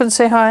to come up and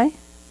say hi?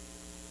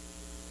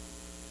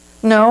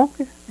 No?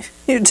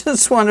 You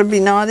just want to be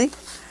naughty?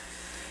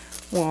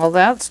 Well,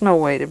 that's no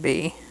way to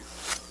be.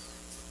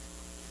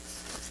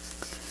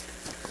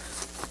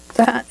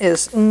 That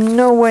is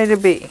no way to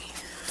be.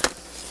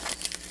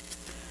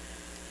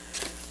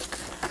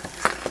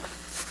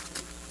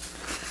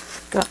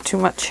 Got too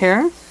much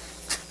here.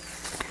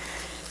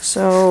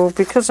 So,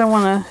 because I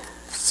want to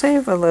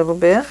save a little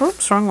bit.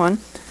 Oops, wrong one.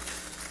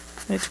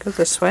 Let's go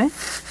this way.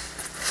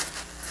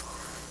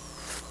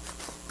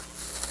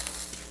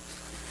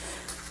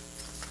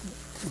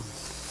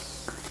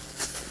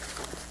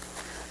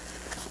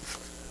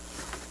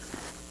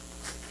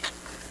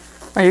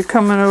 Are you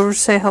coming over to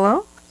say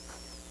hello?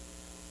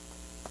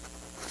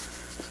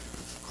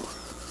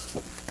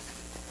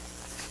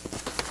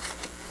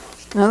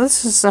 Now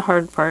this is the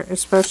hard part,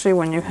 especially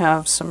when you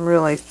have some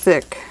really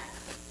thick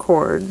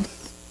cord.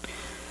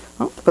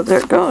 Oh, but there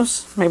it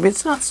goes. Maybe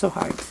it's not so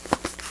hard.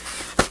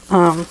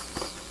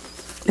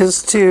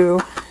 Is to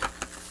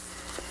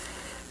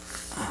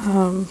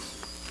I'm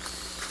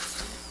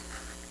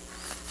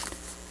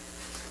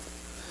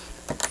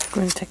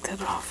going to take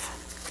that off.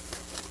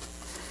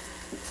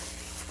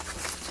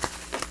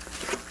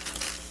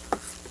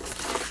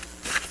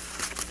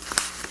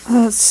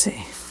 Let's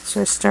see.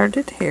 So I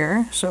started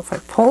here. So if I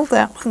pull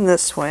that one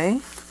this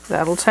way,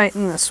 that'll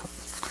tighten this one.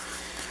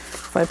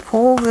 If I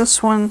pull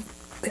this one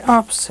the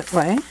opposite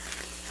way,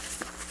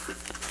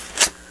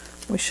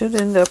 we should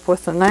end up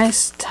with a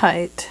nice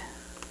tight.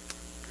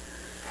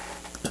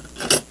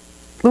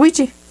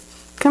 Luigi,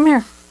 come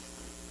here.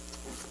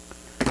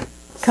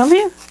 Come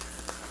here.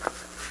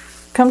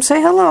 Come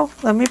say hello.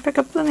 Let me pick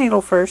up the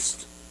needle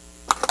first.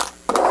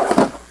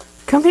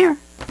 Come here.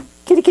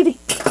 Kitty, kitty.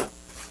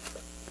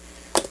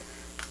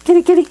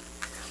 Kitty, kitty.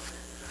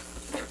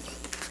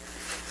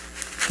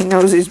 He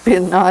knows he's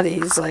being naughty.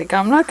 He's like,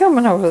 I'm not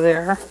coming over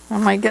there. I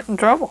might get in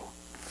trouble.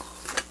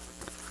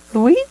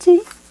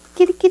 Luigi,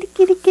 kitty, kitty,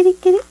 kitty, kitty,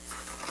 kitty.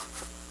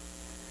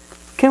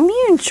 Come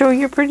here and show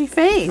your pretty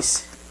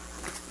face.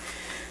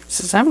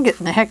 Says, I'm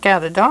getting the heck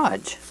out of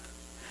Dodge.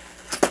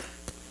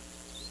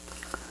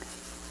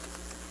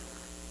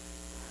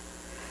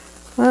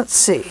 Let's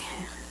see.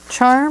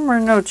 Charm or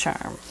no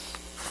charm?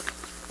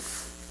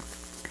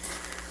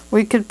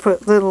 We could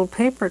put little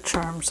paper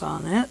charms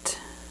on it.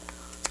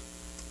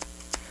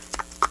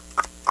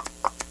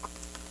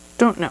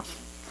 Don't know.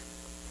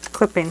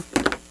 Clipping.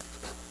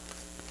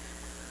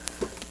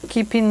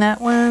 Keeping that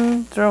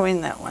one,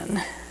 throwing that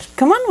one.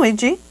 Come on,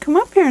 Luigi. Come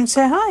up here and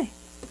say hi.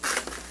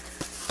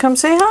 Come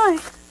say hi.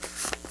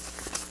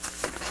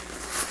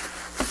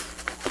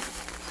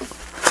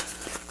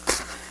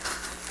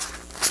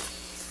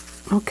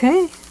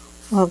 Okay.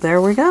 Well,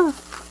 there we go.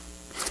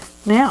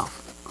 Now,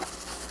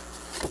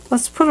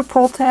 let's put a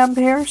pull tab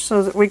here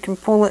so that we can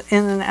pull it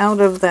in and out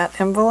of that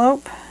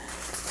envelope.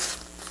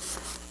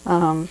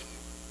 I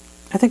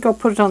think I'll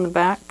put it on the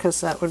back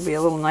because that would be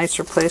a little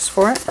nicer place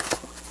for it.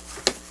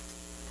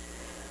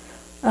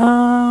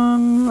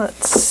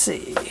 Let's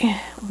see.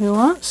 We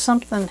want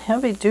something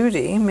heavy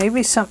duty,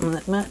 maybe something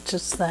that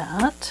matches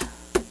that.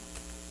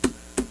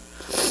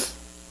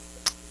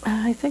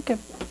 I think I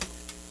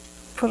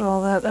put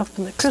all that up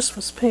in the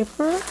Christmas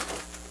paper.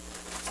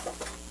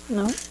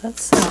 No,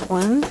 that's that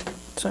one.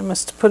 So I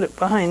must have put it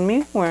behind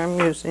me where I'm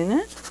using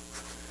it.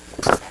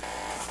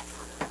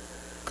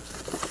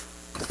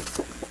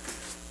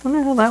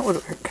 Wonder how that would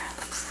work.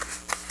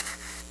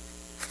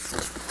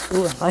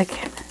 Ooh, I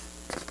like it.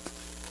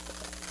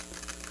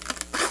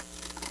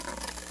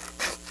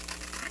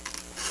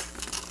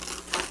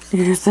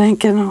 You're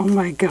thinking, oh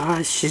my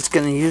gosh, she's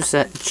going to use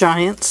that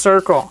giant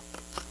circle.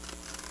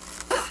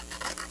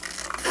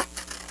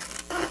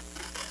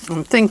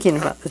 I'm thinking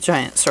about the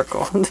giant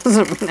circle. It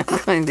doesn't mean I'm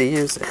going to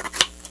use it.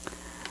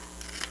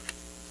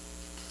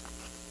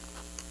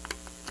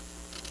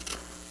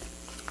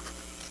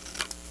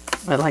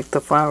 I like the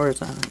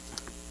flowers on it.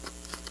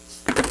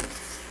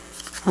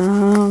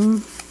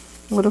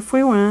 What if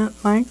we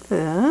went like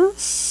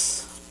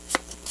this?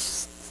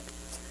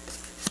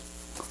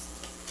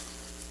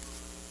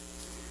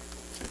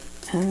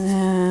 And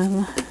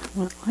then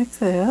went like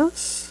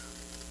this.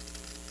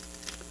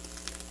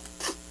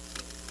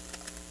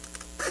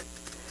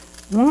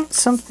 I want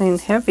something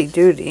heavy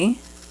duty.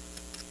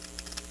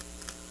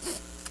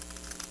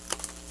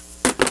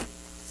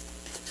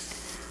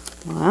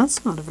 Well,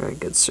 that's not a very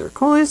good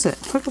circle, is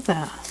it? Look at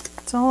that.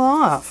 It's all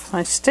off.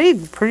 I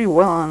stayed pretty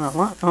well on the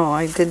line. Oh,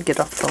 I did get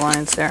off the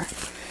lines there.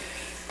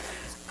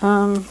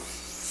 I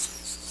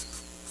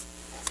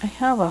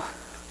have a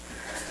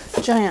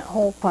giant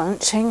hole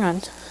punch. Hang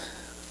on.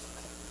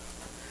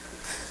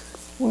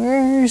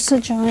 Where's the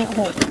giant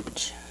hole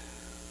punch?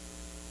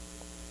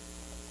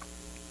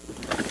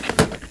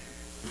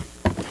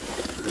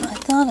 I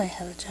thought I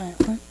had a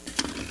giant one.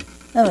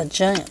 I have a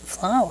giant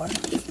flower.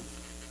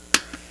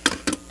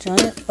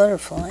 Giant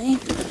butterfly.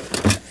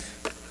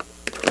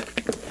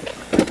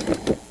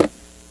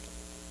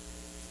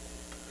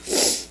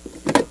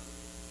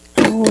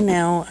 Oh,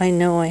 now I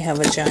know I have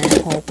a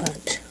giant hole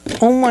punch.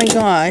 Oh my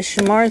gosh,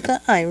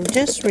 Martha, I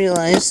just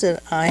realized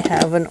that I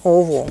have an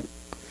oval.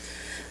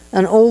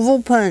 An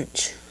oval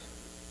punch.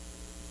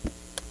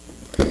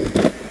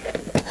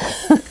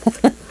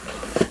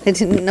 I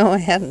didn't know I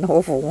had an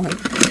oval one.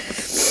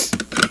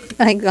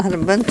 I got a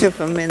bunch of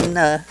them in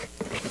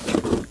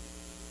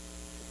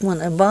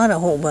when I bought a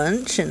whole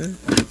bunch, and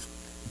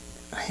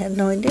I had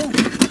no idea.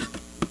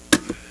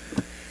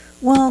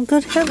 Well,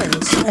 good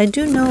heavens, I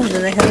do know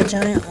that I have a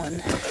giant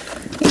one.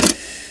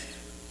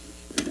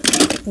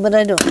 But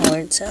I don't know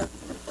where it's at.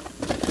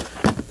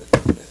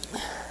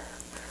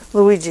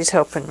 Luigi's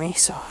helping me,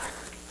 so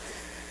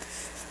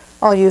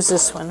I'll use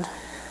this one.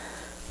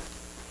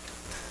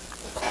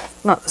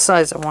 Not the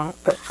size I want,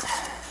 but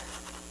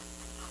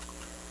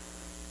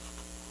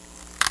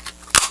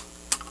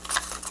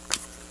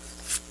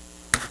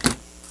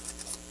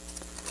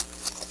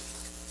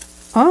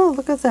oh,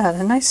 look at that,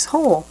 a nice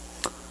hole.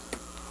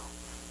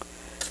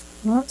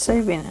 I'm not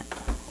saving it.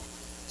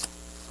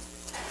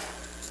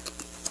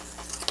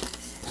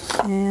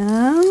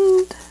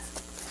 And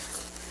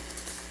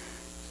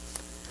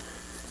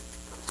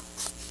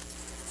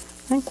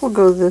I think we'll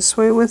go this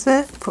way with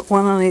it. Put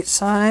one on each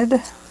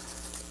side.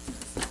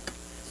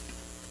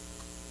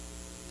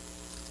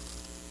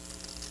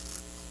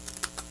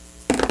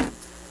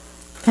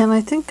 And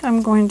I think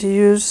I'm going to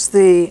use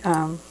the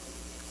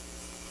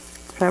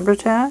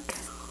Fabri-Tac.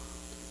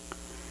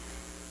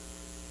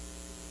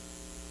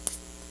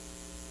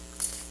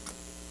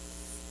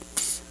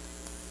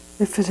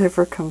 If it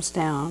ever comes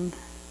down.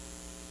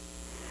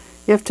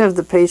 You have to have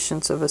the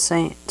patience of a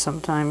saint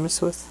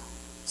sometimes with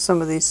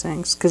some of these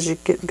things, because you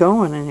get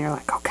going and you're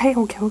like, okay,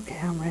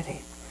 I'm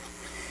ready.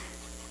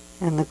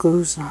 And the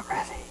glue's not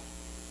ready.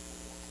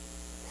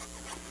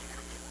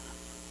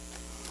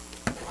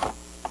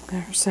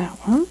 There's that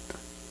one.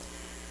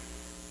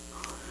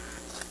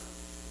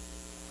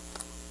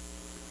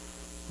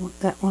 Want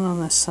that one on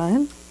this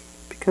side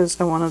because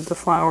I wanted the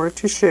flower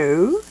to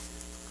show.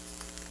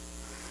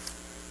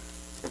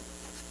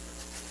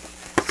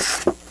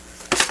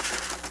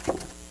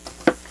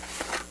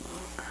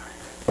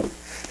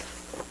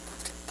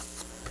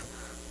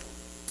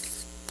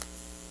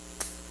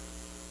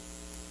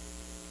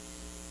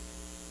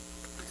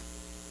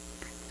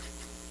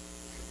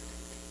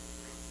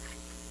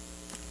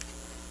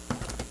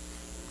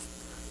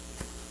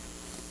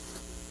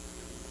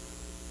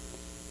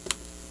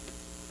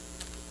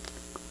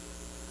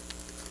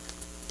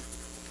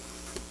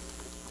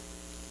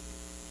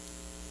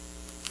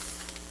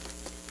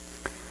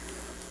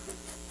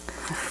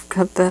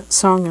 Got that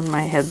song in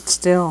my head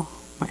still.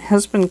 My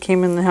husband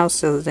came in the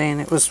house the other day and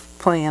it was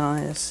playing on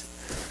his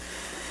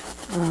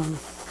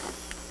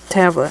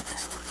tablet.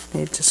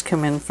 He'd just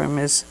come in from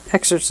his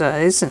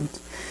exercise, and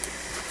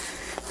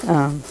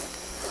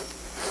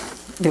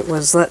it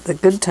was Let the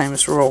Good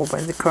Times Roll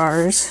by the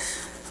Cars.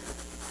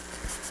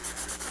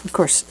 Of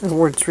course, the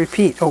words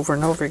repeat over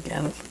and over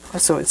again,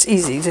 so it's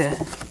easy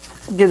to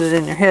get it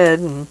in your head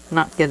and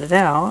not get it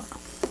out.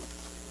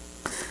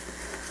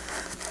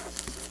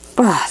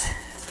 But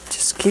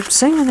just keep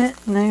singing it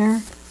in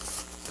there.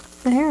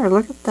 There,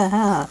 look at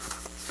that.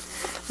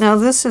 Now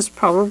this is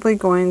probably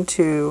going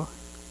to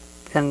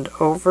bend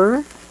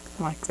over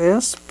like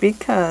this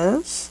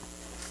because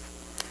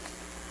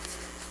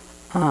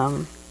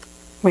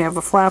we have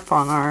a flap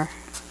on our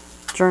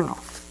journal.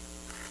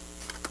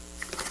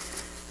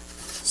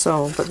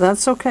 So, but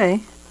that's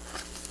okay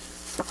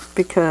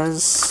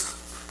because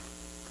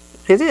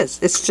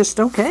it's just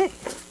okay.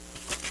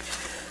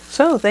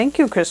 So, thank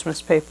you,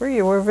 Christmas paper.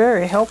 You were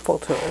very helpful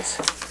to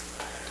us.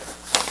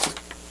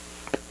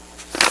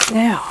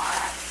 Now,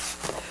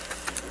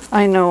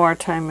 I know our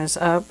time is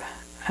up.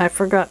 I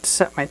forgot to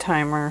set my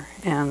timer,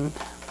 and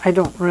I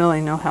don't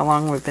really know how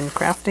long we've been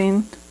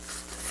crafting.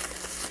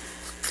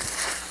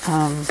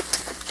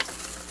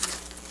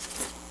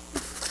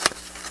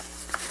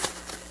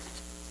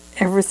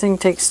 Everything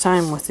takes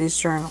time with these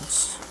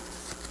journals.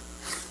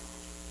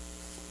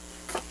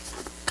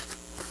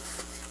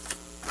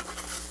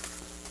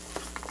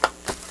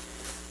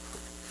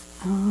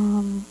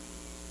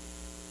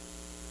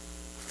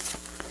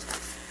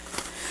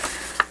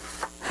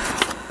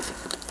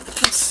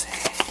 Let's see.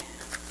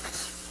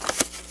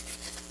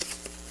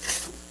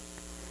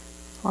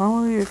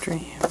 Follow your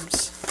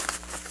dreams.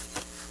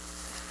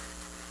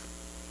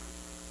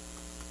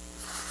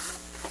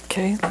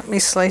 Okay, let me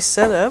slice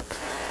that up.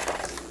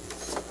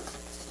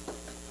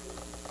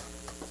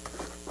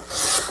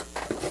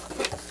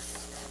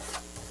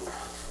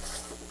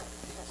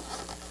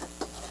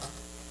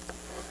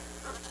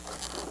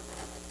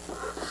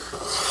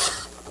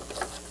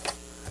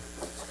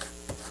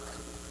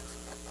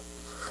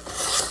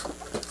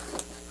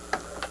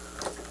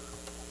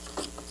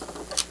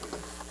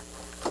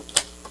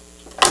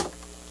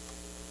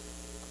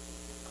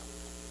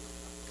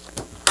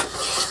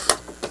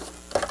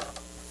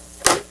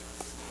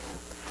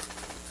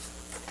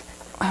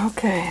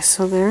 Okay,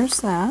 so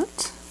there's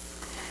that.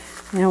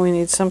 Now we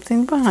need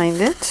something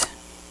behind it.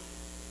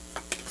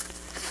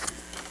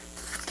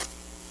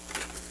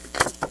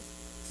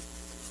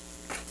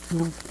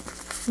 Nope,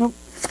 nope,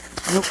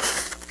 nope,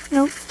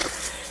 nope.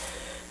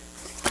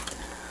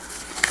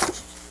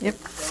 Yep.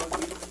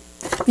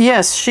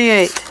 Yes, she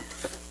ate.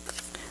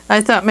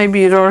 I thought maybe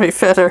you'd already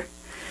fed her.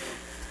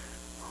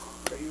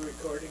 Are you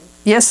recording?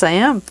 Yes, I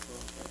am.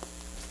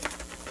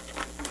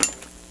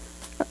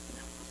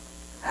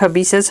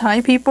 Hubby says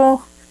hi,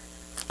 people.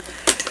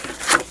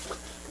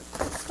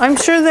 I'm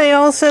sure they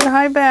all said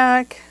hi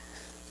back.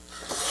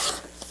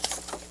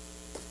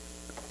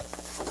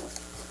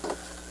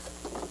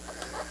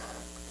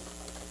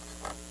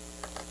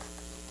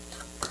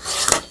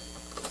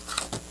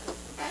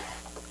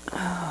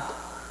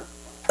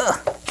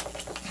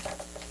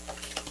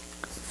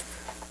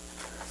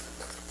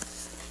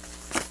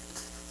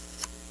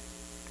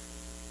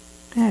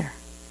 There.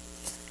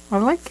 I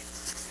like it.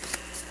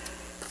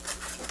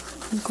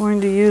 I'm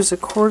going to use a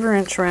 1/4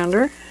 inch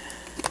rounder.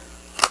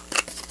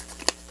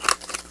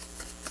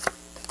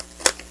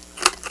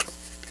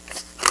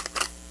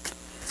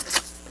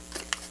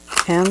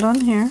 And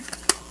on here.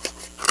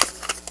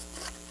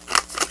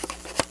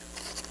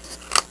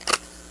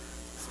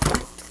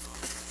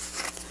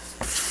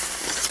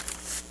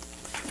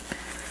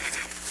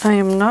 I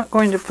am not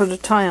going to put a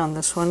tie on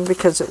this one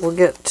because it will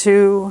get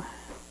too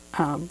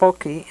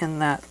bulky in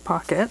that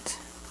pocket.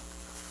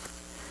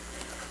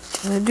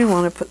 But I do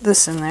want to put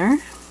this in there.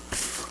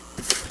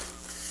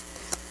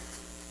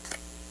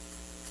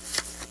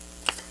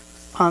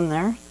 On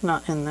there,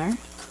 not in there.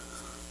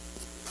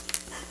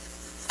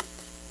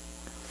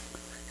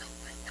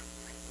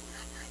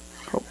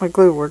 Hope my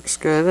glue works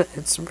good.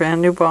 It's a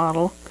brand new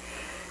bottle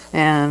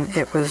and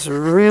it was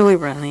really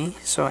runny,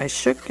 so I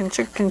shook and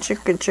shook and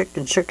shook and shook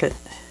and shook it.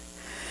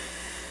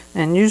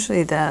 And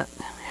usually that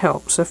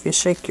helps if you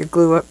shake your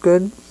glue up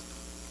good.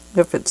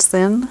 If it's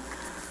thin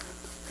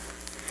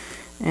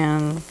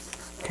and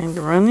kind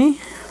of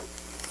runny.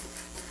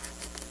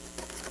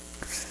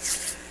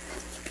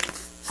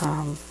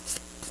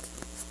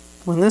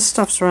 When this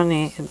stuff's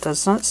runny, it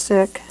does not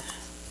stick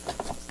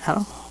at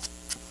all.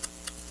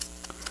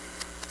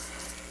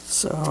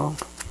 So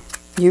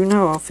you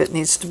know if it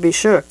needs to be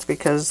shook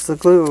because the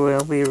glue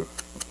will be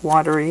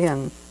watery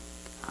and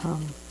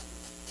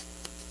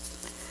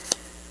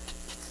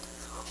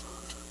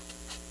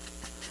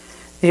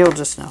you'll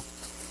just know.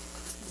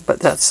 But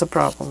that's the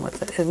problem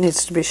with it. It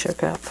needs to be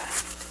shook up.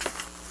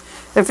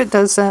 If it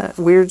does that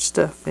weird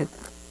stuff, it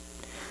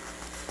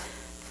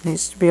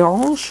needs to be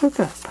all shook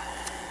up.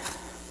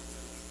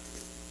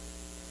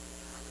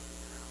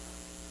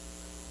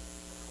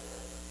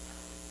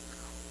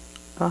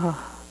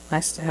 Ah,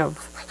 nice to have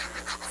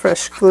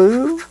fresh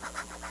glue.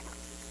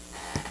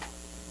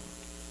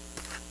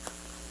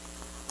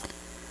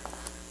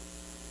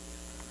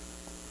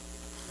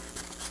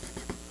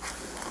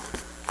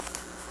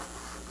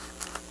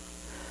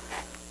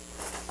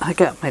 I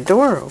got my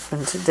door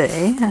open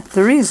today.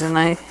 The reason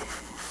I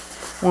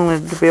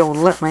wanted to be able to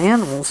let my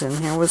animals in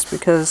here was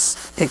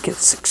because it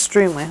gets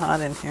extremely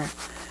hot in here.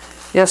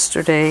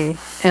 Yesterday,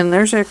 and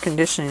there's air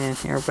conditioning in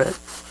here, but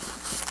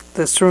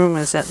this room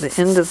is at the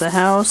end of the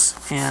house,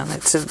 and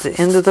it's at the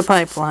end of the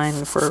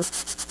pipeline for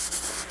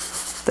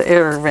the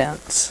air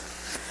vents.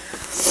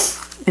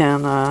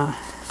 And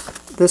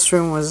this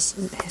room was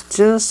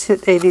just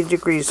hit 80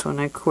 degrees when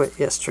I quit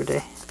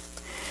yesterday.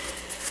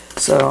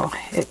 So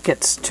it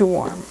gets too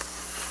warm.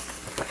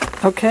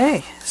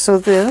 Okay, so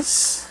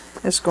this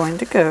is going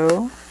to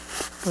go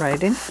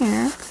right in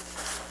here.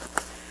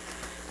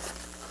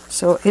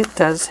 So it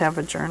does have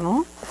a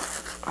journal.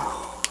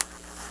 Oh.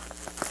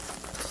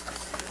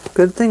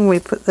 Good thing we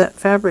put that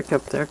fabric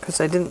up there,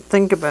 because I didn't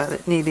think about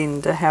it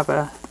needing to have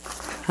an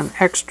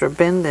extra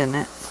bend in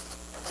it.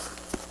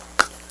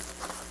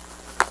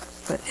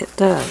 But it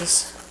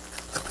does.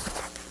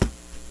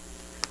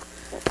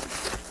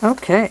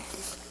 Okay.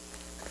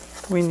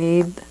 We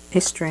need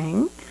a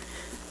string.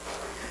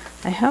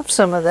 I have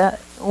some of that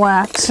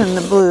wax in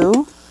the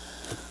blue.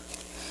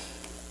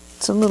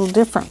 It's a little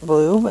different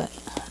blue, but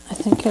I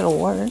think it'll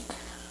work.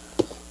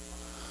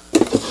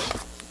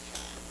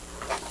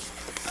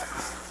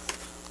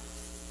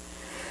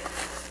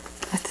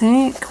 I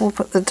think we'll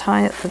put the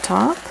tie at the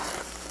top.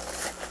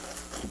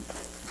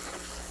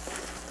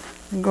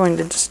 I'm going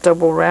to just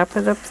double wrap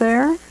it up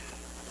there.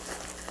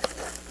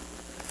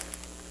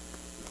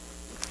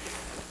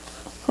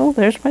 Oh,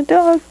 there's my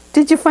dog.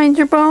 Did you find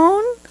your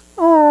bone?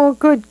 Oh,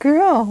 good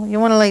girl. You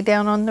want to lay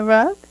down on the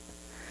rug?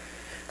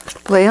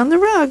 Lay on the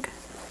rug.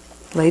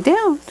 Lay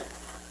down.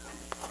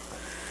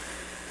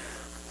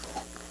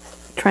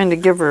 Trying to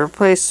give her a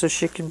place so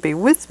she can be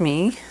with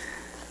me.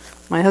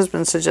 My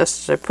husband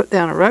suggested I put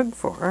down a rug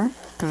for her.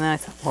 And then I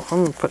thought, well,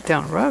 I'm going to put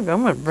down a rug.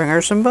 I'm going to bring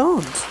her some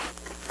bones.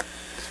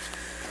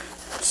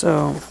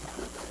 So,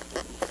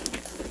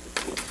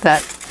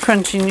 that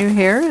crunching you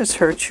hear is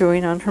her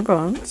chewing on her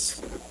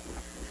bones.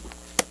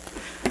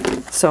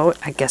 So,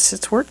 I guess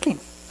it's working.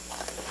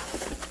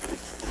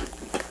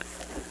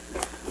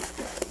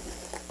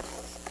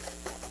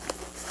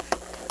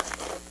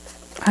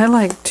 I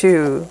like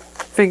to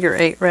figure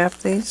 8 wrap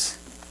these.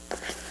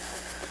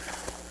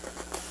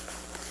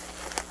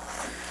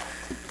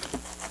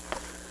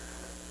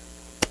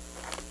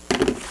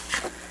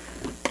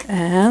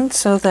 And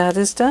so that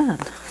is done.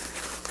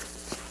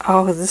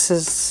 Oh, this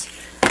is...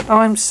 Oh,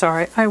 I'm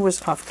sorry. I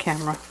was off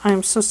camera.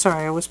 I'm so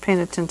sorry. I was paying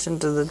attention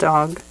to the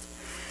dog.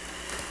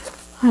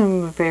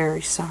 I'm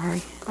very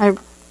sorry. I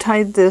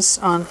tied this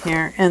on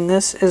here, and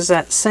this is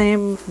that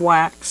same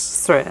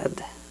wax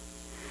thread.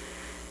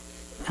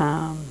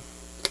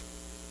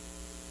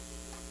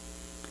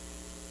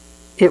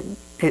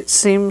 It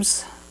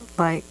seems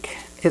like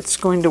it's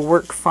going to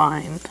work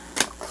fine.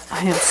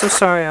 I am so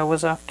sorry I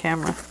was off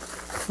camera.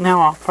 Now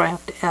I'll probably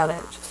have to add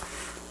it.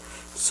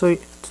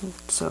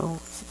 So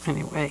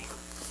anyway.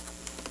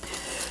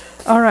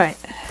 Alright.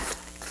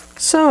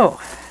 So,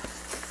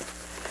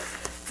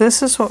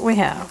 this is what we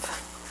have.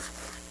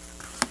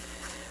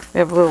 We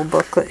have a little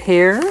booklet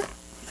here.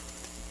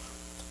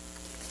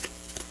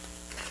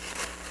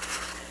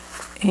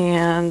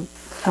 And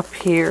up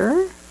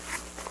here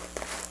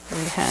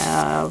we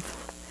have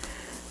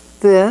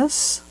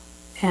this,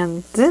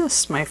 and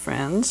this, my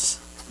friends,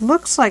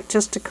 looks like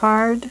just a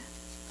card,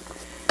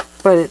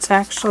 but it's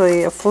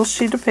actually a full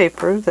sheet of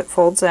paper that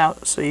folds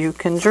out so you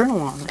can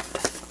journal on it.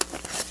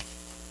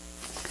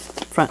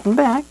 Front and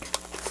back.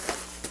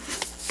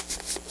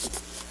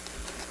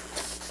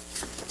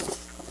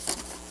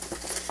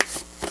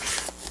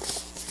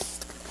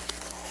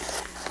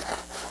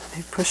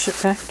 I push it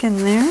back in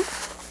there.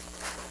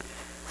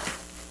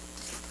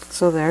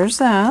 So there's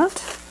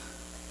that.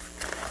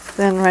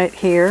 Then right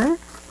here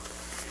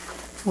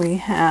we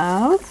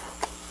have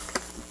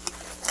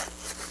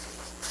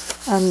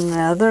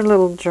another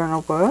little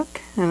journal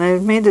book, and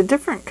I've made a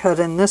different cut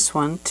in this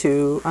one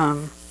to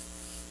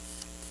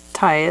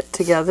tie it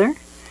together,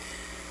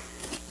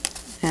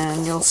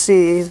 and you'll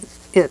see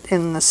it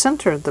in the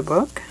center of the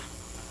book.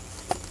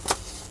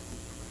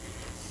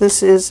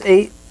 This is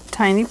 8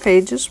 tiny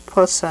pages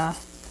plus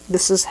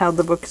this is how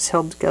the book is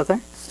held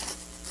together.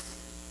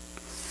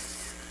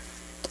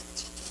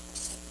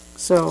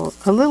 So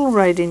a little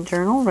writing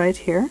journal right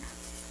here.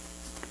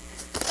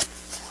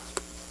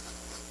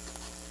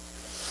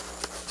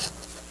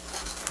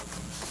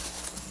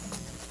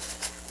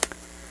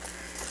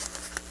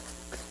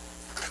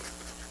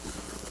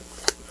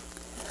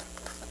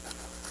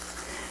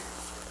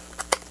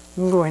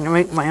 I'm going to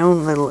make my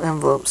own little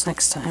envelopes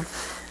next time.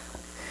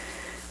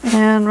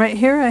 And right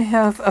here I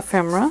have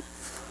ephemera.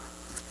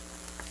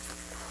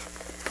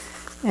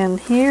 And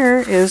here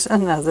is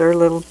another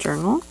little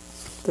journal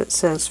that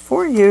says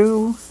for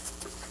you.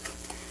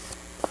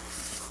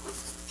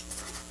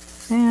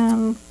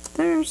 And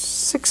there's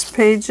 6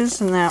 pages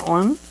in that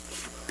one.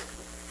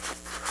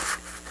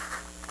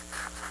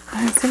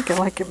 I think I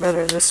like it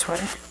better this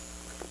way.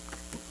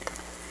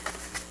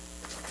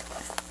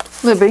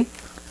 Libby,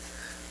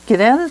 get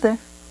out of there.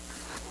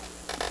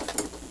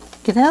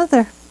 Get out of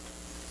there.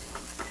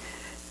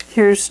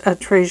 Here's a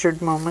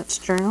treasured moments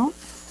journal.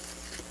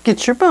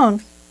 Get your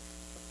bone.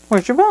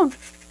 Where's your bone?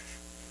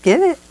 Get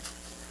it.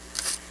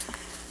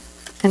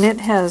 And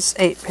it has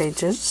 8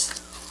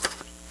 pages,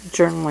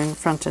 journaling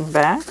front and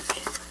back,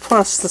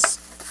 plus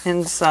the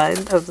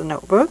inside of the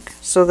notebook.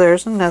 So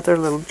there's another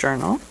little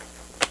journal.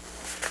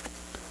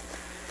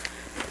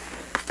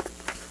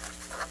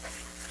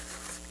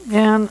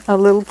 And a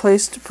little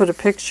place to put a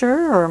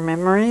picture or a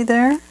memory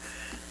there.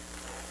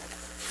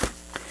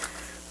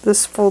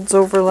 This folds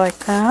over like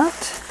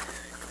that.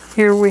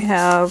 Here we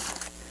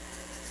have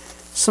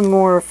some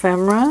more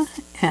ephemera,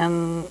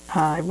 and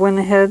I went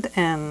ahead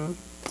and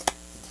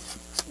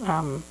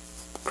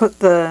put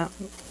the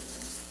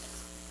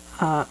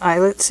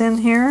eyelets in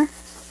here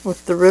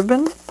with the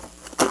ribbon.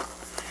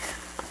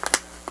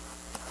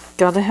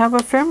 Gotta have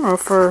ephemera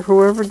for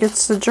whoever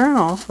gets the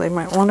journal. They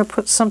might want to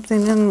put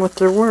something in with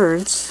their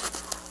words.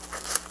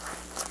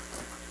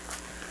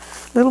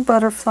 Little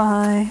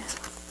butterfly.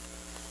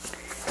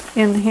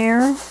 In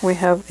here we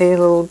have a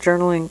little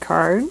journaling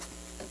card.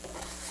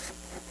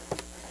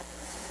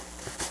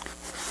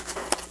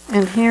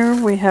 And here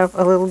we have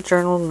a little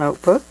journal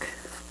notebook.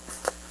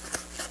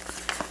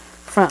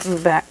 Front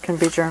and back can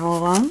be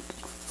journaled on.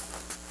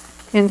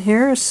 In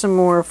here is some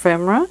more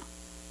ephemera.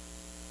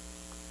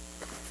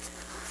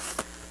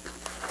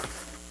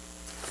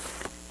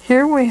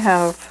 Here we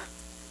have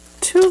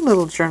 2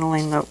 little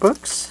journaling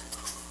notebooks.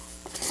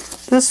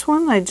 This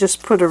one I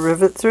just put a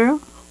rivet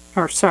through,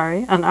 or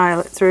sorry, an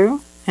eyelet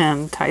through,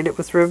 and tied it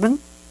with ribbon.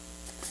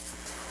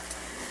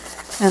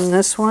 And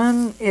this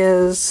one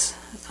is,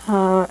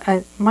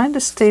 I might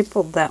have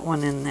stapled that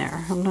one in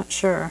there, I'm not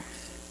sure.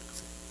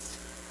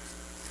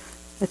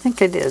 I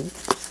think I did.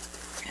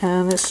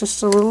 And it's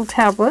just a little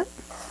tablet.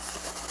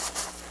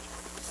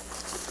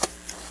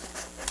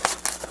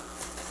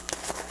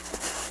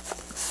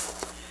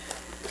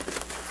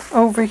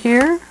 Over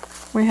here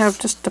we have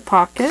just a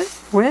pocket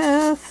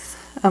with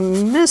a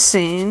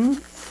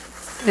missing,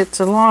 it's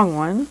a long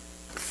one.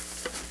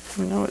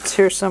 I know it's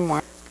here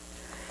somewhere.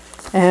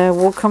 And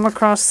we'll come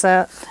across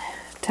that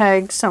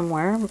tag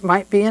somewhere. It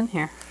might be in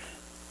here.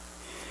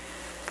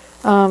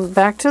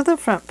 Back to the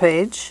front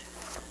page.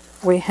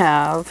 We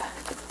have,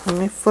 let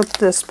me flip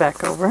this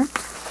back over.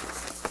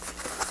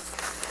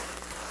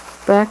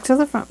 Back to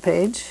the front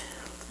page,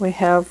 we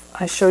have,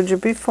 I showed you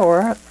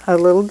before, a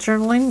little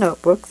journaling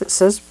notebook that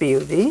says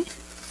Beauty.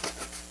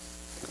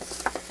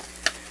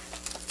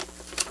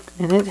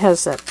 And it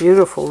has that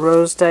beautiful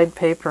rose-dyed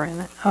paper in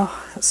it.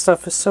 Oh, that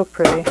stuff is so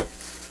pretty.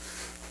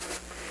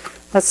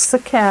 That's the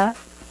cat.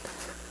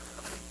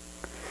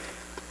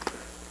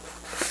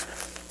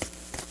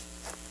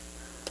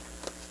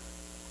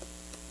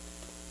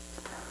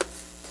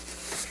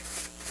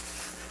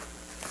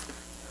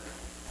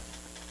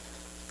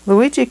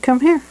 Luigi,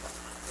 come here.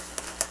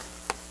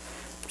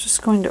 I'm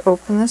just going to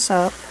open this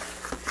up.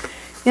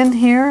 In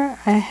here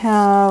I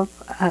have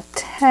a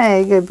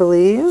tag, I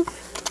believe,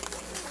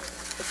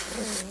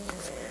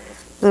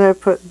 that I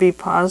put Be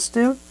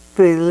Positive,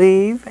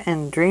 Believe,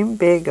 and Dream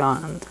Big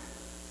on.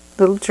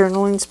 Little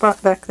journaling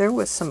spot back there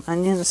with some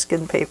onion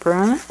skin paper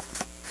on it.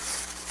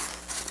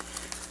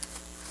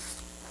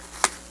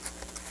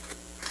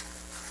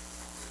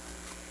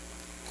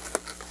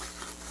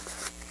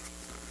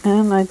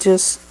 And I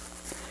just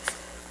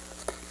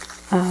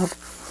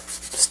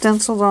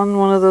stenciled on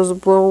one of those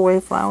blow away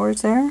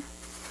flowers there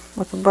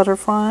with a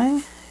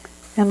butterfly,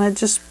 and I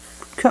just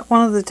cut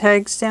one of the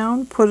tags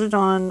down, put it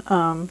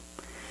on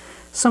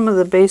some of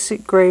the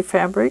basic gray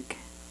fabric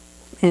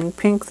in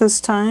pink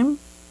this time,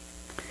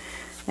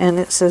 and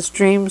it says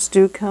Dreams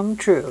Do Come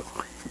True.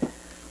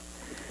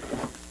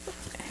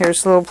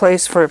 Here's a little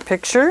place for a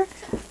picture,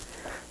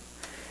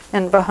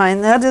 and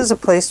behind that is a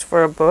place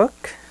for a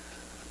book.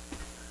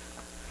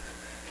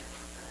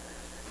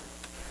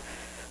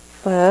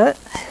 But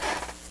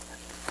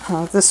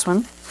this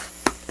one,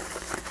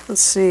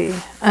 let's see,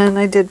 and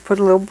I did put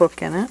a little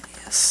book in it,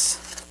 yes.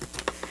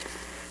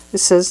 It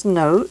says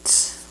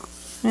Notes,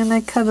 and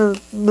I cut a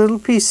little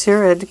piece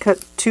here. I had to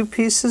cut 2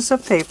 pieces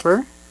of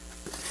paper,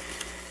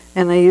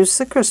 and I used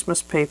the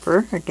Christmas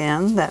paper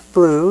again, that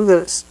blue,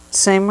 the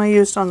same I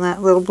used on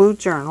that little blue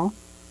journal.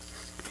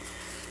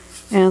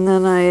 And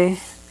then I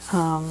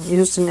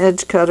used an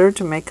edge cutter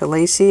to make a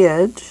lacy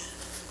edge.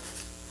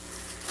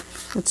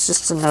 It's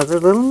just another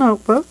little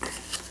notebook.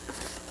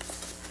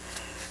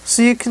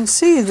 So you can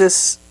see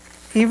this,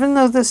 even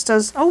though this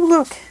does, oh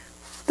look,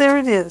 there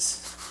it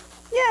is.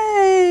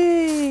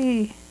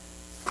 Yay!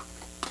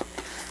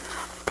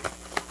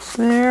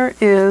 There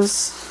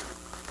is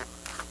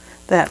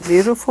that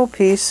beautiful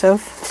piece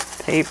of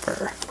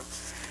paper.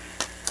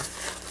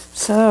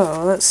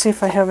 So let's see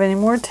if I have any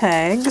more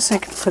tags I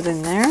can put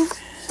in there.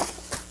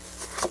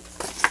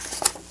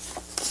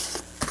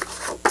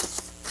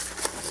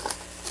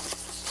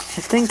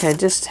 I think I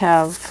just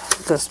have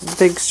those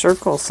big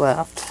circles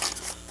left.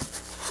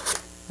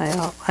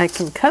 I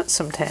can cut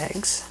some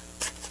tags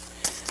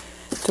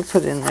to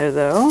put in there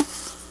though.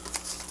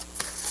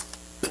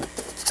 Put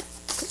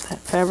that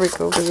fabric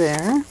over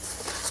there.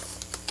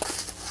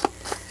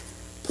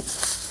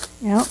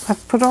 Yep,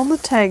 I've put all the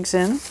tags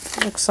in,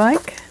 looks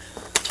like.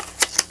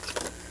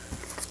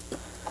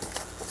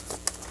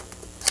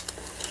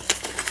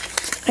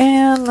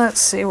 And let's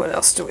see, what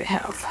else do we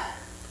have?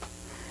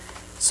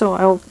 So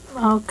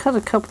I'll cut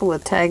a couple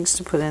of tags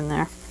to put in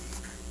there.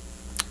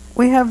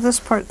 We have this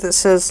part that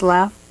says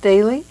laugh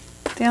daily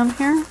down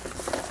here.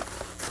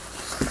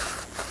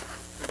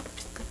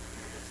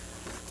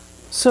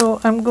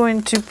 So I'm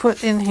going to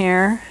put in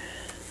here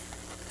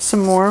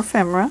some more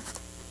ephemera.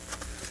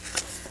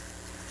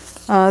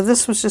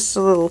 This was just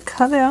a little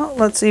cutout.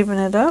 Let's even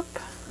it up.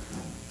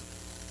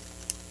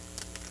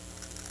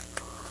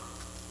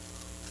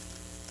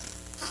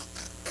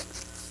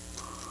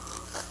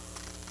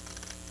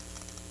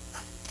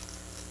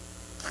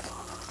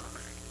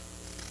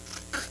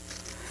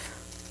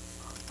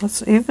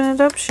 Let's even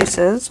it up, she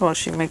says, while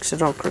she makes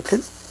it all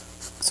crooked.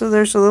 So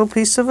there's a little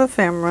piece of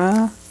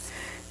ephemera.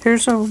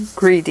 Here's a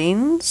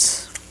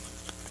greetings.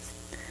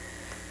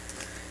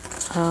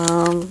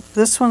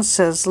 This one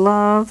says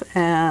love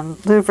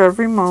and live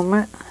every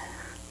moment,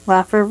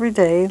 laugh every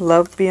day,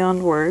 love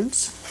beyond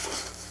words.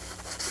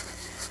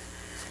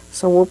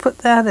 So we'll put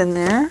that in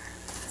there.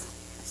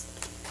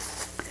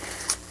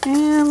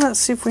 And let's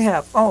see if we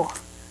have, oh,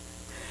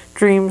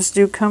 dreams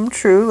do come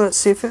true. Let's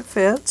see if it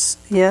fits.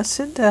 Yes,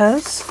 it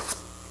does.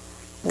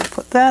 We'll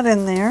put that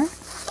in there.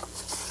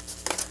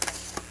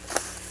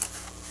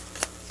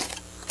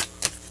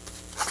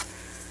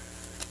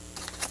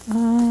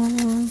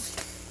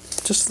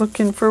 Just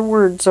looking for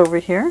words over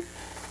here.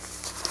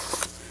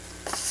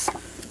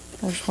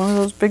 There's one of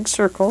those big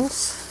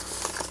circles.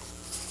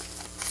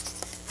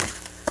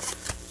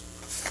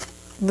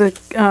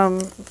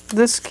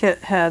 This kit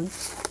had,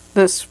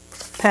 this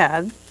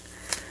pad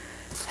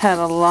had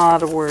a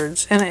lot of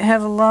words, and it had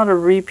a lot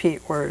of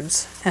repeat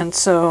words, and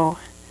so,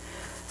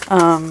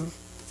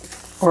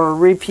 or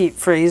repeat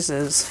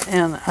phrases,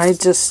 and I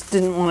just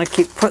didn't want to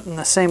keep putting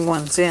the same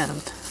ones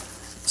in.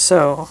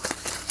 So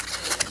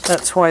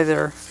that's why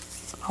they're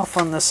off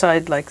on the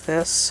side like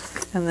this,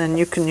 and then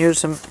you can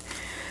use them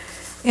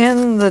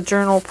in the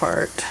journal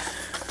part.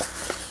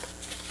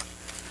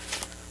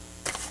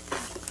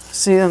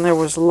 See, and there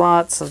was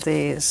lots of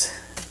these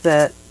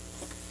that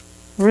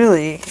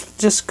really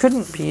just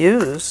couldn't be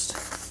used.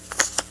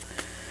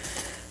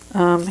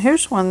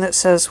 Here's one that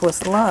says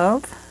with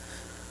love.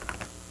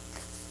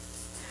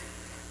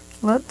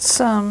 Let's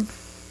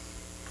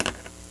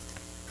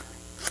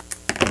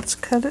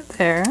cut it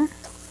there.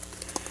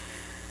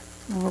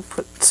 We'll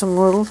put some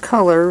little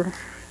color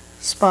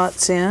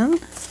spots in.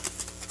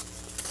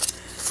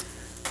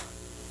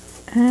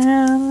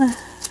 And,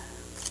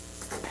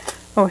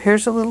 oh,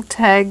 here's a little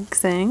tag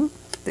thing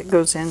that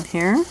goes in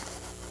here.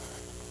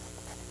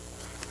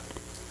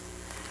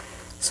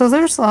 So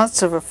there's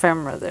lots of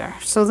ephemera there.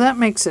 So that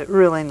makes it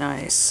really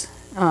nice.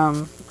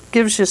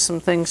 Gives you some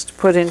things to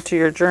put into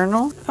your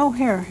journal. Oh,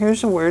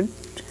 here's a word.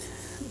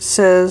 It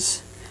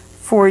says,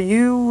 for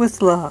you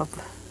with love.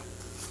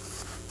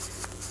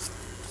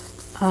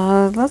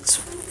 Let's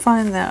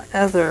find that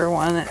other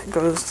one. It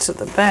goes to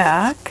the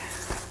back.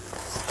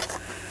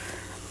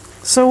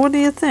 So what do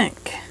you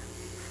think?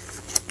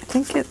 I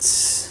think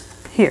it's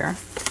here.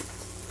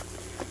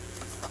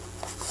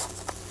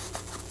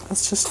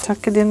 Let's just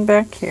tuck it in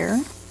back here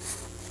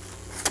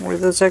where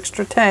those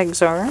extra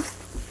tags are.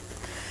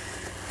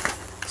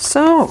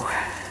 So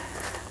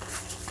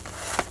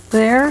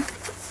there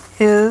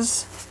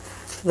is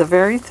the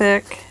very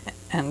thick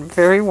and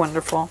very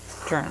wonderful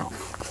journal.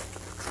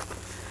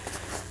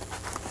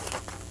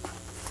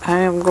 I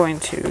am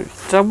going to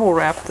double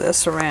wrap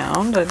this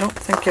around. I don't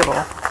think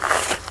it'll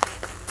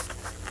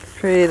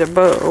create a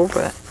bow,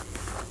 but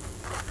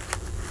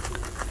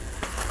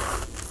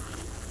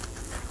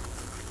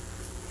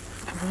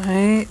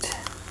right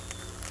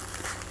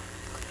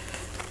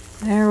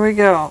there we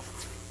go,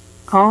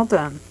 all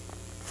done,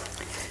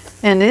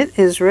 and it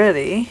is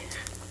ready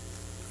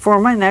for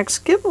my next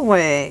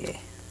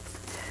giveaway.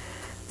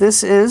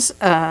 This is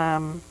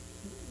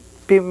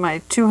be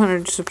my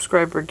 200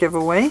 subscriber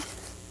giveaway.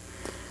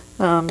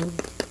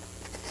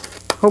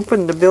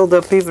 Hoping to build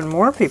up even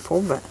more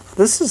people, but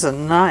this is a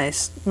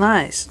nice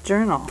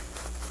journal.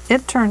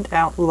 It turned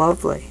out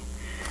lovely,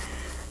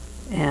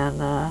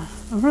 and I'm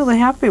really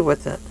happy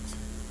with it.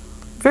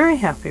 Very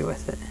happy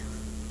with it.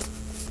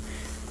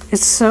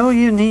 It's so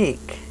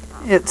unique.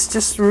 It's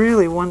just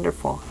really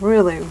wonderful.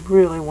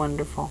 Really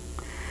wonderful.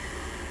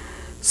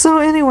 So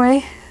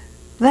anyway,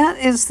 that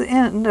is the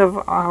end of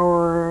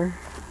our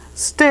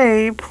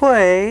stay,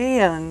 play,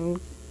 and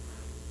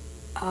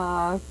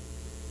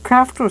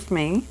craft with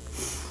me.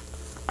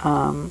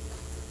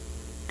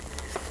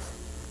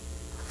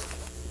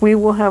 We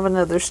will have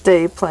another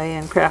stay, play,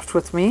 and craft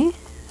with me,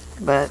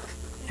 but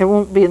it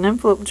won't be an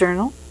envelope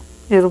journal.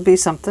 It'll be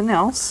something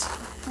else.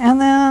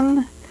 And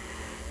then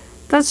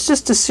that's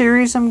just a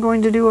series I'm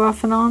going to do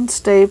off and on.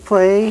 Stay,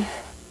 play,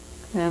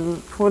 and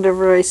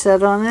whatever I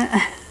said on it.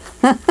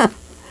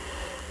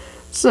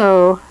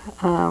 So,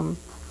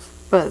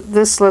 but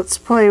this Let's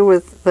Play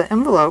with the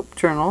envelope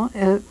journal,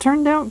 it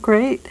turned out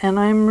great, and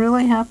I'm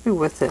really happy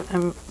with it.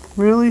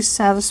 really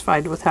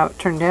satisfied with how it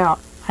turned out.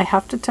 I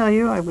have to tell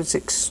you, I was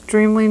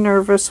extremely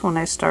nervous when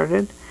I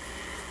started.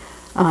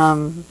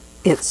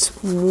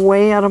 It's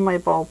way out of my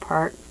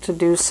ballpark to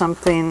do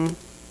something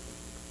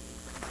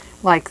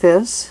like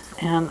this,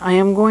 and I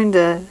am going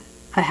to,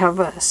 I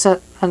have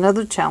set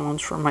another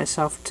challenge for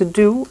myself to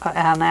do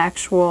an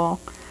actual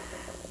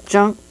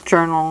junk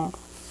journal,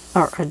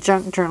 or a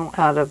junk journal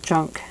out of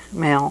junk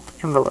mail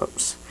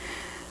envelopes.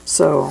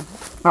 So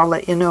I'll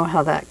let you know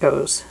how that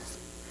goes.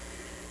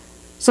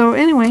 So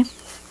anyway,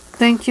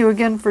 thank you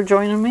again for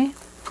joining me.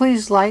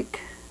 Please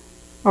like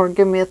or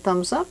give me a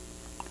thumbs up.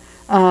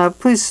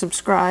 Please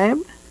subscribe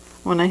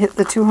when I hit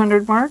the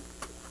 200 mark.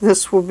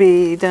 This will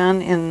be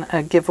done in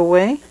a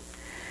giveaway.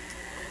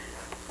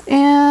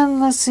 And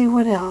let's see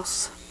what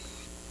else.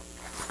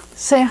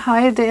 Say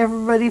hi to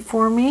everybody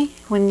for me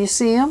when you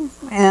see them.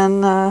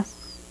 And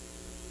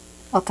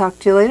I'll talk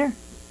to you later.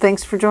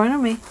 Thanks for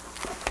joining me.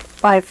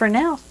 Bye for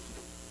now.